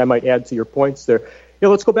another thing I might add to your points there.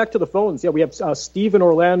 Let's go back to the phones. Yeah, we have Steve in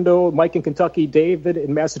Orlando, Mike in Kentucky, David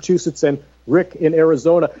in Massachusetts, and Rick in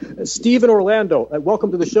Arizona. Steve in Orlando, welcome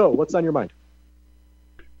to the show. What's on your mind?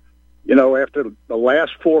 After the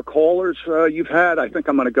last 4 callers you've had, I think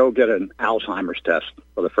I'm going to go get an Alzheimer's test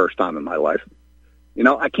for the first time in my life.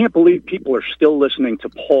 I can't believe people are still listening to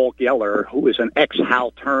Paul Geller, who is an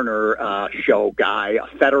ex-Hal Turner show guy, a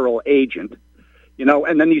federal agent.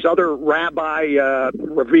 And then these other Rabbi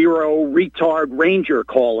Rivero retard Ranger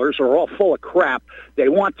callers are all full of crap. They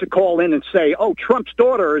want to call in and say, oh, Trump's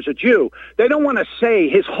daughter is a Jew. They don't want to say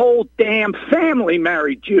his whole damn family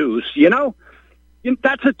married Jews,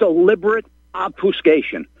 That's a deliberate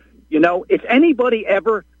obfuscation. If anybody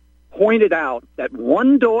ever pointed out that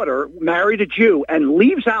one daughter married a Jew and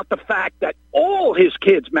leaves out the fact that all his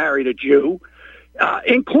kids married a Jew,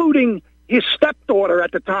 including his stepdaughter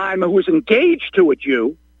at the time who was engaged to a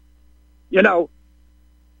Jew,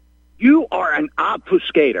 you are an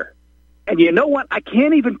obfuscator. And you know what? I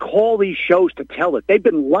can't even call these shows to tell it. They've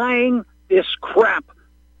been lying this crap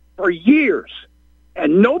for years.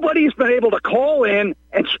 And nobody's been able to call in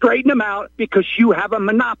and straighten them out because you have a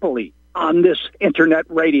monopoly on this internet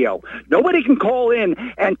radio. Nobody can call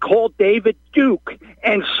in and call David Duke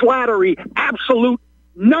and Slattery absolute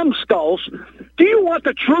numbskulls. Do you want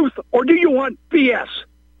the truth or do you want BS?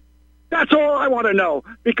 That's all I want to know.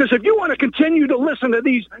 Because if you want to continue to listen to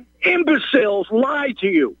these imbeciles lie to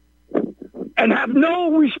you and have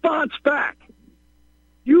no response back,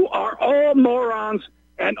 you are all morons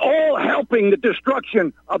and all helping the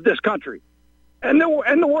destruction of this country and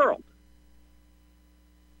the world.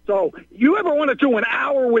 So you ever want to do an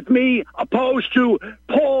hour with me opposed to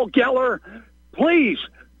Paul Geller, please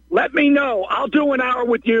let me know. I'll do an hour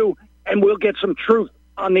with you, and we'll get some truth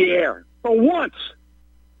on the air for once.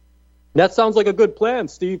 That sounds like a good plan,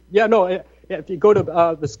 Steve. Yeah, no, if you go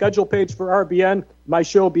to the schedule page for RBN, my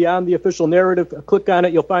show Beyond the Official Narrative, click on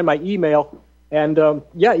it, you'll find my email. And,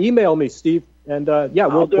 email me, Steve. And,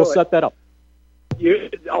 we'll set that up.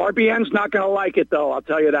 RBN's not going to like it, though. I'll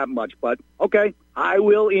tell you that much. But, okay, I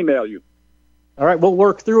will email you. All right, we'll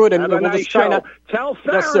work through it. And Have a we'll nice just try show. not... Tell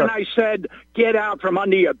Farren I said, get out from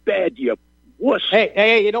under your bed, you wuss.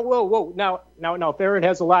 Hey, whoa. Now, Farren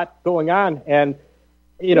has a lot going on. And,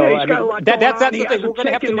 he's got a lot going that's on. the thing. We're going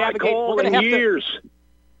to have to navigate.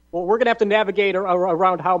 We're going to have to navigate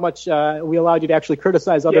around how much we allowed you to actually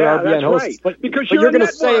criticize other RBN hosts. Right. But because you're going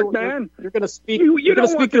to say, man. You're going to speak. You're going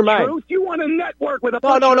to speak your mind. Truth. You want a network with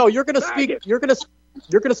a no. You're going to speak. You're going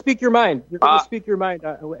to speak your mind. You're going to speak your mind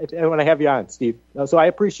when I have you on, Steve. So I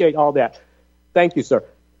appreciate all that. Thank you, sir.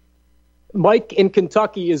 Mike in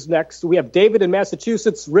Kentucky is next. We have David in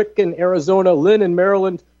Massachusetts, Rick in Arizona, Lynn in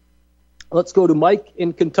Maryland. Let's go to Mike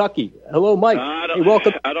in Kentucky. Hello, Mike.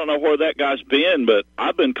 Welcome. I don't know where that guy's been, but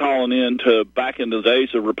I've been calling in to back in the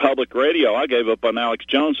days of Republic Radio. I gave up on Alex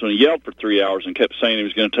Jones when he yelled for 3 hours and kept saying he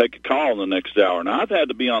was going to take a call in the next hour. Now, I've had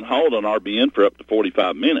to be on hold on RBN for up to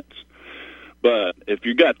 45 minutes. But if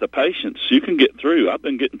you got the patience, you can get through. I've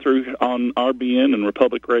been getting through on RBN and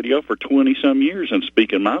Republic Radio for 20-some years and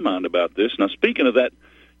speaking my mind about this. Now, speaking of that,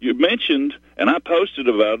 you mentioned, and I posted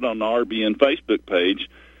about it on the RBN Facebook page,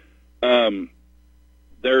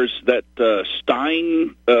 there's that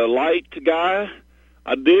Stein Light guy.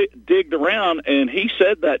 I digged around, and he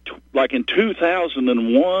said that like in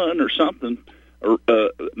 2001 or something, or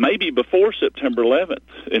maybe before September 11th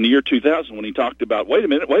in the year 2000, when he talked about, wait a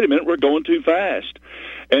minute, we're going too fast.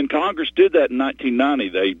 And Congress did that in 1990.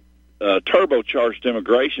 They turbocharged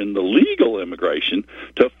immigration, the legal immigration,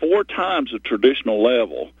 to 4 times the traditional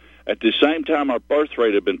level. At the same time, our birth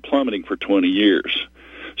rate had been plummeting for 20 years.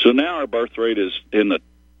 So now our birth rate is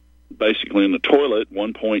basically in the toilet,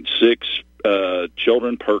 1.6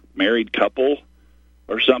 children per married couple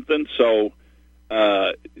or something. So,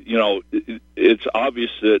 it's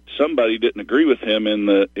obvious that somebody didn't agree with him in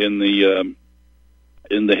the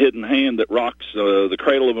in the hidden hand that rocks the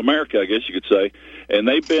cradle of America, I guess you could say. And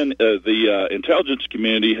they've been the intelligence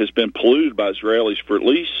community has been polluted by Israelis for at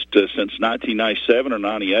least since 1997 or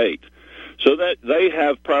 98. So that they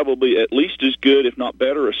have probably at least as good, if not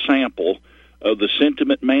better, a sample of the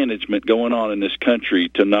sentiment management going on in this country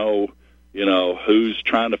to know, who's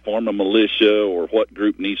trying to form a militia or what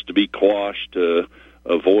group needs to be quashed to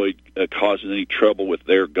avoid causing any trouble with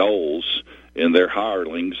their goals and their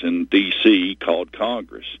hirelings in D.C. called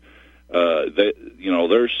Congress.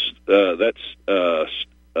 There's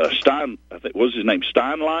Stein. I think what was his name,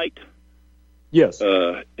 Steinlight. Yes,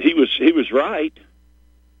 he was right,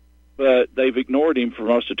 but they've ignored him for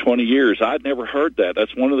most of 20 years. I'd never heard that.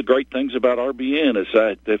 That's one of the great things about RBN is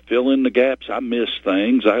that they fill in the gaps. I miss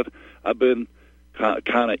things. I've been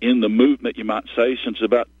kind of in the movement, you might say, since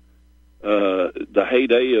about the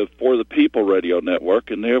heyday of For the People radio network,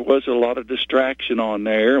 and there was a lot of distraction on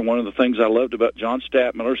there. And one of the things I loved about John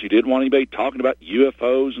Statmiller is he didn't want anybody talking about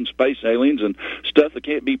UFOs and space aliens and stuff that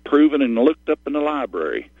can't be proven and looked up in the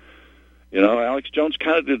library. Alex Jones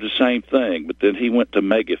kind of did the same thing, but then he went to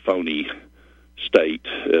megaphony state,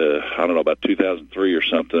 I don't know, about 2003 or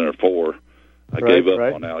something, or 4. I gave up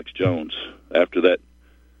on Alex Jones after that.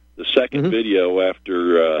 The second video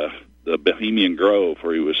after the Bohemian Grove,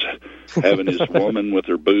 where he was having his woman with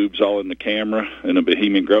her boobs all in the camera in a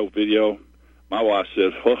Bohemian Grove video. My wife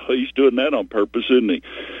said, well, he's doing that on purpose, isn't he?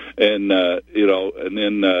 And, and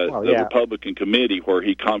then the Republican committee where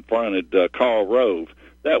he confronted Karl Rove,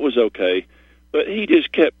 that was okay. But he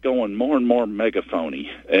just kept going more and more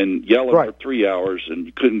megaphony and yelling for 3 hours, and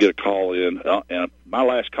you couldn't get a call in. And my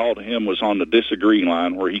last call to him was on the disagree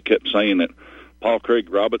line, where he kept saying that Paul Craig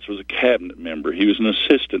Roberts was a cabinet member. He was an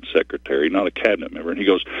assistant secretary, not a cabinet member. And he's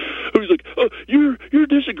like, oh, you're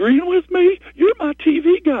disagreeing with me? You're my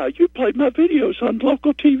TV guy. You played my videos on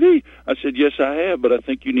local TV. I said, yes, I have, but I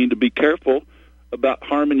think you need to be careful about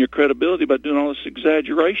harming your credibility by doing all this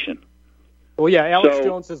exaggeration. Well, yeah, Alex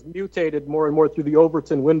Jones has mutated more and more through the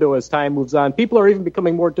Overton window as time moves on. People are even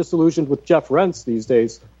becoming more disillusioned with Jeff Rentz these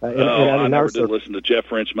days. I never did listen to Jeff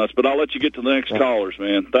Rentz much, but I'll let you get to the next callers,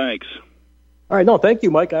 man. Thanks. All right, no, thank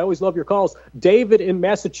you, Mike. I always love your calls. David in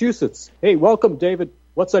Massachusetts. Hey, welcome, David.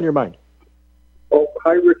 What's on your mind? Oh,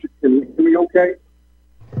 hi, Richard. Can you hear me okay?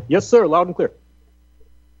 Yes, sir, loud and clear.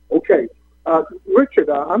 Okay. Richard,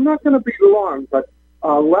 I'm not going to be long, but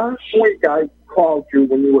last week I called you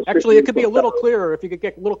when you were... Actually, it could be a little clearer. If you could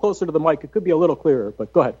get a little closer to the mic, it could be a little clearer,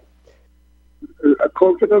 but go ahead.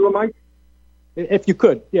 Closer to the mic? If you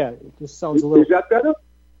could, yeah. It just sounds a little... Is that better?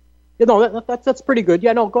 Yeah, no, that's pretty good.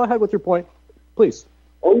 Yeah, no, go ahead with your point, please.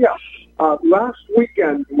 Oh, yeah. Last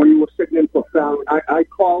weekend, when you were sitting in for Farren, I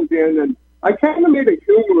called in, and I kind of made a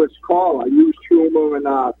humorous call. I used humor and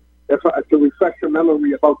to refresh your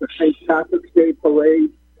memory about the St. Patrick's Day parade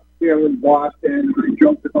here in Boston. I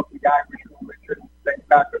joked about the Irish religion, St.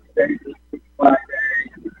 Patrick's Day, Good Friday,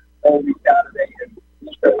 and Holy Saturday, and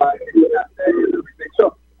Easter Friday, that day, and everything.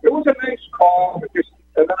 So it was a nice call. And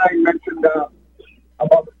then I mentioned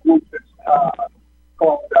about the group that's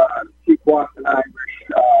called Keep Boston Irish,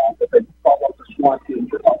 that they follow the SWAT team.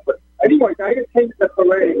 But anyway, I attended the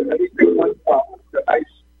parade, and everything went well. It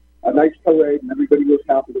was a nice parade, and everybody was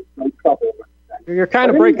happy. There was no trouble. You're kind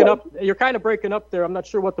of breaking up. You're kind of breaking up there. I'm not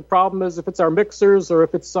sure what the problem is. If it's our mixers or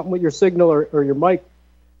if it's something with your signal or your mic.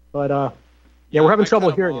 But yeah, we're having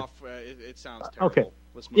trouble hearing you. It sounds terrible. Okay.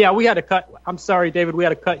 Yeah, we had to cut. I'm sorry, David. We had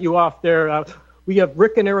to cut you off there. We have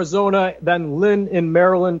Rick in Arizona, then Lynn in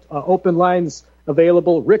Maryland. Open lines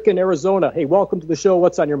available. Rick in Arizona. Hey, welcome to the show.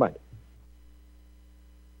 What's on your mind?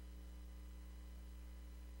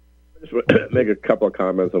 Just make a couple of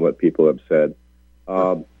comments on what people have said.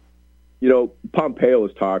 Pompeo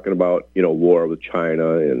was talking about, war with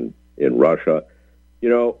China and in Russia.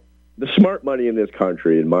 The smart money in this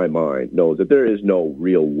country, in my mind, knows that there is no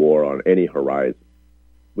real war on any horizon.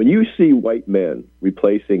 When you see white men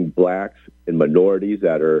replacing blacks and minorities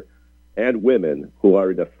and women who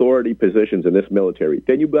are in authority positions in this military,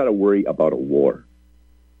 then you've got to worry about a war.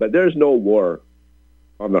 But there's no war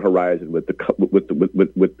on the horizon with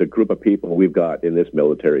the group of people we've got in this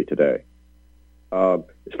military today. As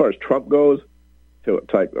far as Trump goes, to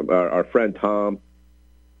like our friend Tom,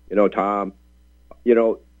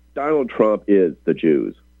 Donald Trump is the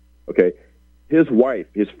Jews. Okay, his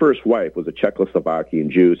first wife was a Czechoslovakian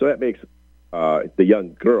Jew, so that makes the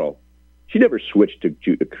young girl. She never switched to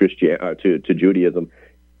Judaism.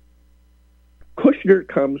 Kushner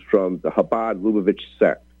comes from the Chabad Lubavitch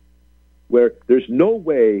sect, where there's no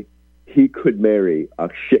way he could marry a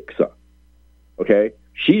shiksa. Okay,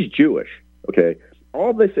 she's Jewish. Okay,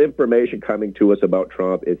 all this information coming to us about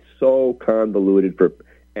Trump is so convoluted for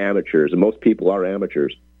amateurs, and most people are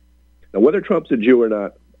amateurs. Now, whether Trump's a Jew or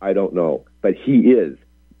not, I don't know, but he is.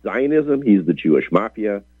 Zionism, he's the Jewish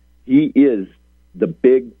mafia. He is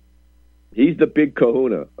he's the big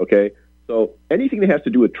kahuna, okay? So anything that has to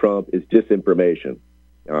do with Trump is disinformation.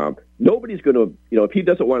 Nobody's going to, if he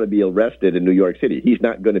doesn't want to be arrested in New York City, he's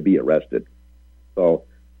not going to be arrested. So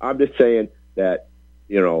I'm just saying that,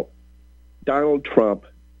 Donald Trump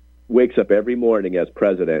wakes up every morning as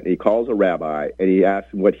president, and he calls a rabbi, and he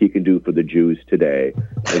asks him what he can do for the Jews today.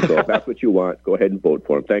 And so if that's what you want, go ahead and vote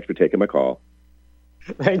for him. Thanks for taking my call.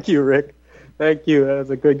 Thank you, Rick. Thank you. That was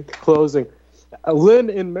a good closing. Lynn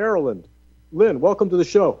in Maryland. Lynn, welcome to the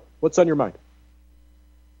show. What's on your mind?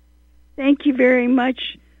 Thank you very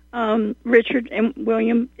much, Richard and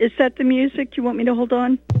William. Is that the music? Do you want me to hold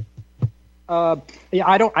on? Yeah,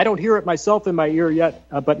 I don't hear it myself in my ear yet,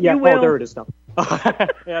 but yeah, there it is now. No,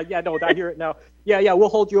 I hear it now. Yeah, we'll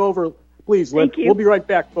hold you over, please, Lynn. Thank you. We'll be right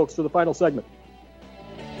back, folks, for the final segment.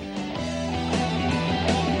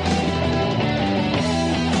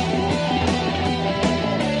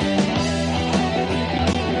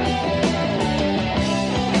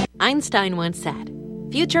 Einstein once said,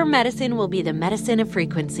 "Future medicine will be the medicine of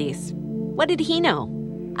frequencies." What did he know?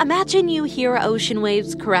 Imagine you hear ocean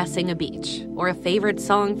waves caressing a beach, or a favorite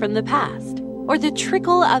song from the past, or the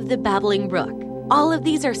trickle of the babbling brook. All of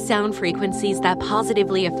these are sound frequencies that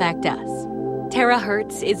positively affect us.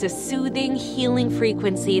 Terahertz is a soothing, healing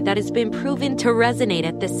frequency that has been proven to resonate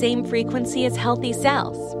at the same frequency as healthy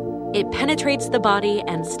cells. It penetrates the body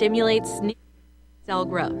and stimulates new cell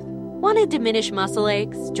growth. Want to diminish muscle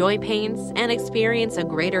aches, joint pains, and experience a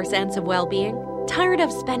greater sense of well-being? Tired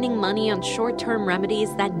of spending money on short-term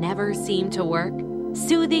remedies that never seem to work?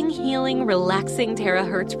 Soothing, healing, relaxing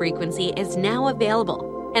terahertz frequency is now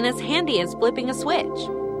available and as handy as flipping a switch.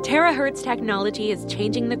 Terahertz technology is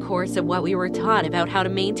changing the course of what we were taught about how to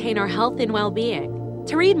maintain our health and well-being.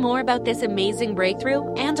 To read more about this amazing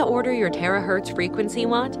breakthrough and to order your terahertz frequency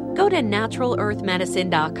wand, go to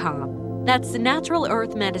naturalearthmedicine.com. That's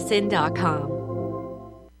naturalearthmedicine.com.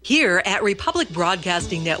 Here at Republic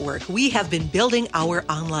Broadcasting Network, we have been building our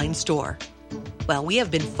online store. Well, we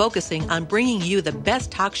have been focusing on bringing you the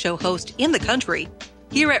best talk show host in the country.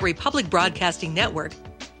 Here at Republic Broadcasting Network,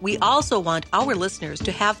 we also want our listeners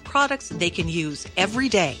to have products they can use every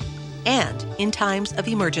day and in times of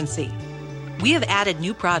emergency. We have added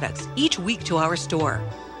new products each week to our store.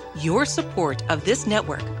 Your support of this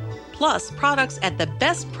network, plus products at the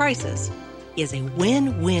best prices, is a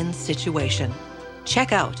win-win situation.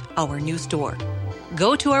 Check out our new store.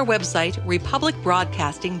 Go to our website,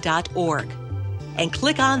 republicbroadcasting.org, and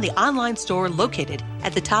click on the online store located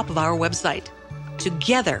at the top of our website.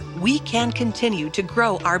 Together, we can continue to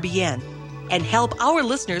grow RBN and help our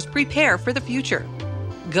listeners prepare for the future.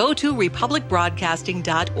 Go to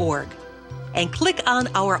republicbroadcasting.org and click on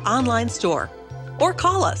our online store or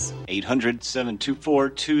call us.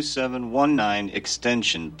 800-724-2719,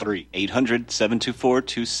 extension 3.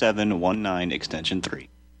 800-724-2719, extension 3.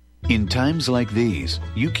 In times like these,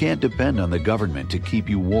 you can't depend on the government to keep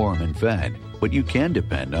you warm and fed, but you can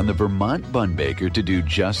depend on the Vermont Bun Baker to do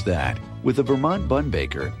just that. With the Vermont Bun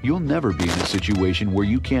Baker, you'll never be in a situation where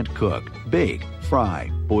you can't cook, bake,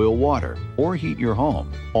 fry, boil water, or heat your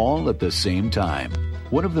home, all at the same time.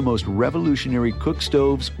 One of the most revolutionary cook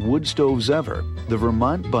stoves, wood stoves ever, the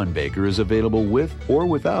Vermont Bun Baker is available with or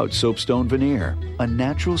without soapstone veneer, a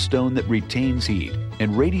natural stone that retains heat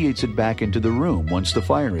and radiates it back into the room once the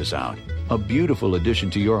fire is out. A beautiful addition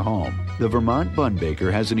to your home, the Vermont Bun Baker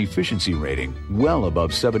has an efficiency rating well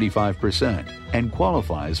above 75% and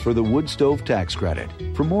qualifies for the wood stove tax credit.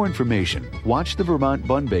 For more information, watch the Vermont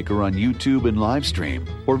Bun Baker on YouTube and live stream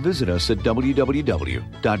or visit us at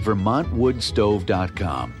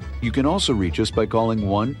www.vermontwoodstove.com. You can also reach us by calling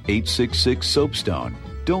 1-866-SOAPSTONE.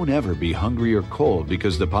 Don't ever be hungry or cold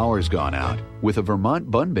because the power's gone out. With a Vermont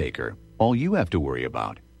Bun Baker, all you have to worry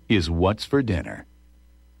about is what's for dinner.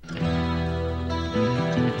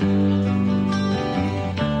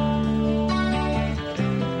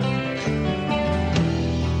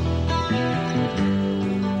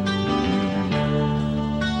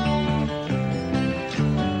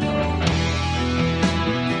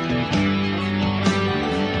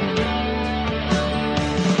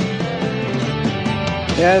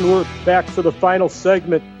 And we're back for the final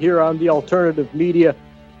segment here on the Alternative Media.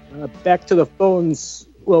 Back to the phones.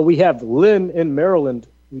 Well, we have Lynn in Maryland.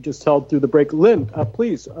 We just held through the break. Lynn,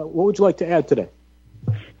 please, what would you like to add today?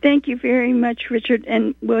 Thank you very much, Richard,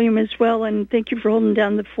 and William as well, and thank you for holding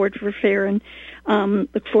down the fort for Farren.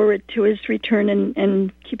 Look forward to his return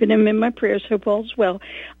and keeping him in my prayers. Hope all's well.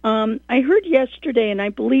 I heard yesterday, and I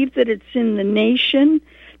believe that it's in The Nation,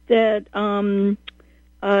 that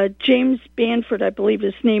James Banford, I believe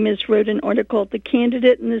his name is, wrote an article, The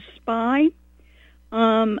Candidate and the Spy,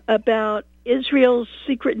 about Israel's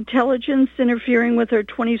secret intelligence interfering with our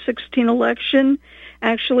 2016 election.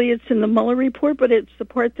 Actually, it's in the Mueller report, but it's the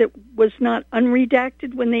part that was not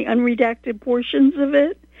unredacted when they unredacted portions of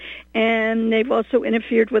it. And they've also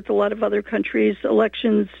interfered with a lot of other countries'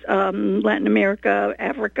 elections, Latin America,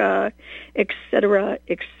 Africa, et cetera,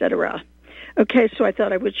 et cetera. Okay, so I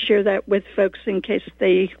thought I would share that with folks in case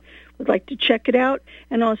they would like to check it out.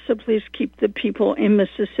 And also, please keep the people in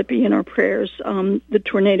Mississippi in our prayers. The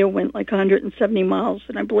tornado went like 170 miles,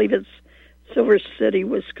 and I believe it's Silver City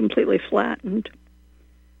was completely flattened.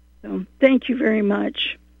 So thank you very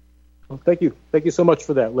much. Well, thank you. Thank you so much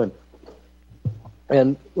for that, Lynn.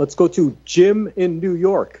 And let's go to Jim in New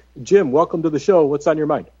York. Jim, welcome to the show. What's on your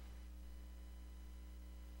mind?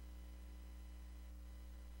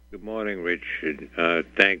 Good morning, Richard.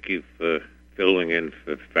 Thank you for filling in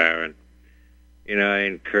for Farren. You know, I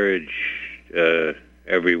encourage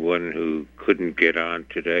everyone who couldn't get on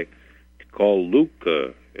today to call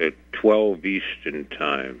Luca at 12 Eastern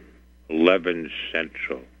Time, 11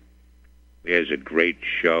 Central. He has a great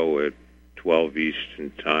show at 12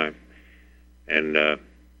 Eastern Time. And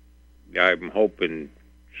I'm hoping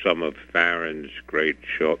some of Farren's great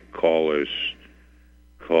callers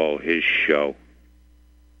call his show,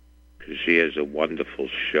 because he has a wonderful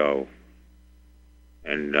show.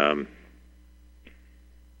 And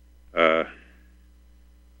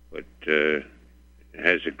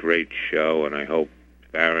has a great show, and I hope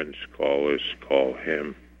Farren's callers call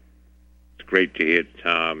him. It's great to hear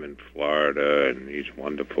Tom in Florida and these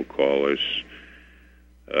wonderful callers.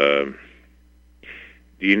 Do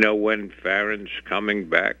you know when Farren's coming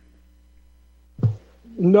back?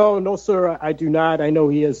 No, sir, I do not. I know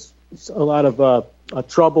he has a lot of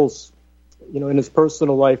troubles, in his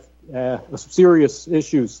personal life, serious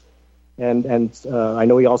issues, and I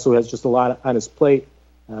know he also has just a lot on his plate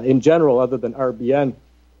in general, other than RBN.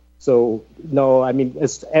 So, no, I mean,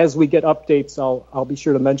 as we get updates, I'll be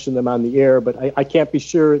sure to mention them on the air, but I can't be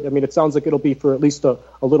sure. I mean, it sounds like it'll be for at least a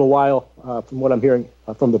little while, from what I'm hearing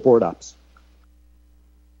from the board ops.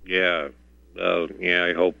 Yeah,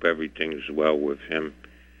 I hope everything's well with him.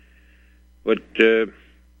 But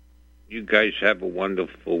you guys have a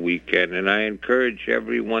wonderful weekend, and I encourage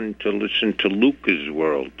everyone to listen to Luca's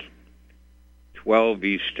World, 12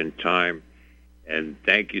 Eastern Time. And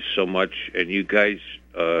thank you so much. And you guys,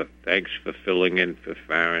 thanks for filling in for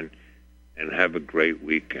Farren, and have a great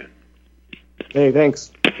weekend. Hey,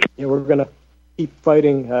 thanks. Yeah, we're going to keep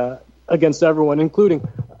fighting against everyone, including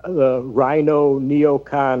the Rhino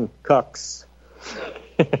Neocon cucks.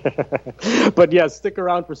 But yeah, stick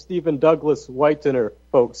around for Stephen Douglas Whitener,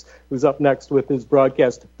 folks, who's up next with his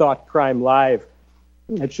broadcast Thought Crime Live.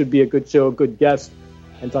 It should be a good show, a good guest.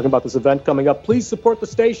 And talking about this event coming up, please support the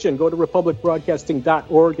station. Go to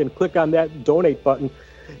republicbroadcasting.org and click on that donate button.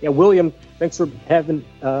 Yeah, William, thanks for having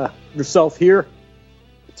yourself here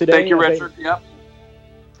today. Thank you, Richard. Yep.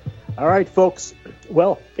 All right, folks.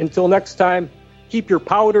 Well, until next time, keep your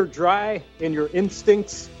powder dry and your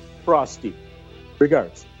instincts frosty.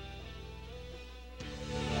 Regards.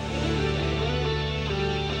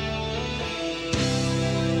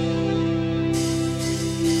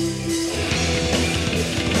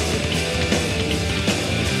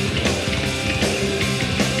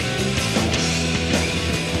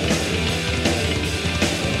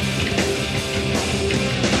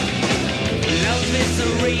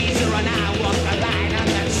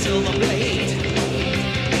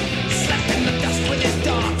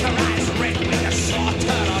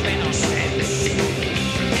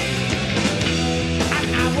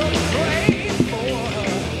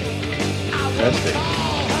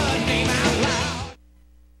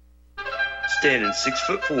 Standing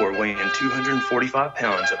 6'4", weighing 245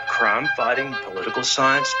 pounds of crime-fighting, political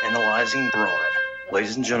science analyzing brawn.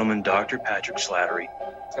 Ladies and gentlemen, Dr. Patrick Slattery.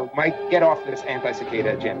 So, Mike, get off this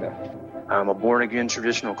anti-cicada agenda. I'm a born-again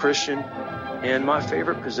traditional Christian, and my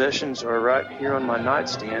favorite possessions are right here on my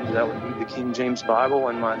nightstand. That would be the King James Bible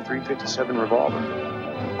and my .357 revolver.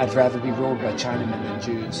 I'd rather be ruled by Chinamen than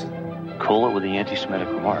Jews. Cool it with the anti-Semitic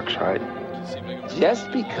remarks, right?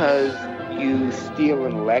 Just because you steal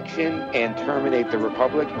an election and terminate the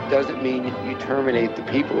Republic doesn't mean you terminate the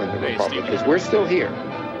people in the Republic, because we're still here.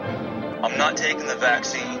 I'm not taking the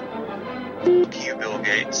vaccine. To you, Bill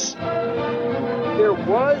Gates. There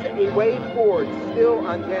was a way forward still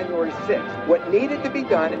on January 6th. What needed to be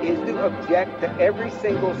done is to object to every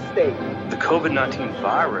single state. The COVID-19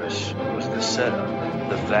 virus was the setup.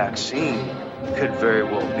 The vaccine could very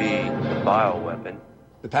well be the bioweapon.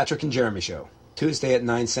 The Patrick and Jeremy Show, Tuesday at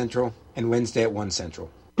 9 Central and Wednesday at 1 Central.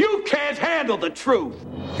 You can't handle the truth.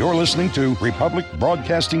 You're listening to Republic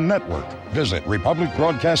Broadcasting Network. Visit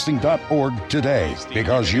republicbroadcasting.org today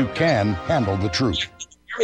because you can handle the truth.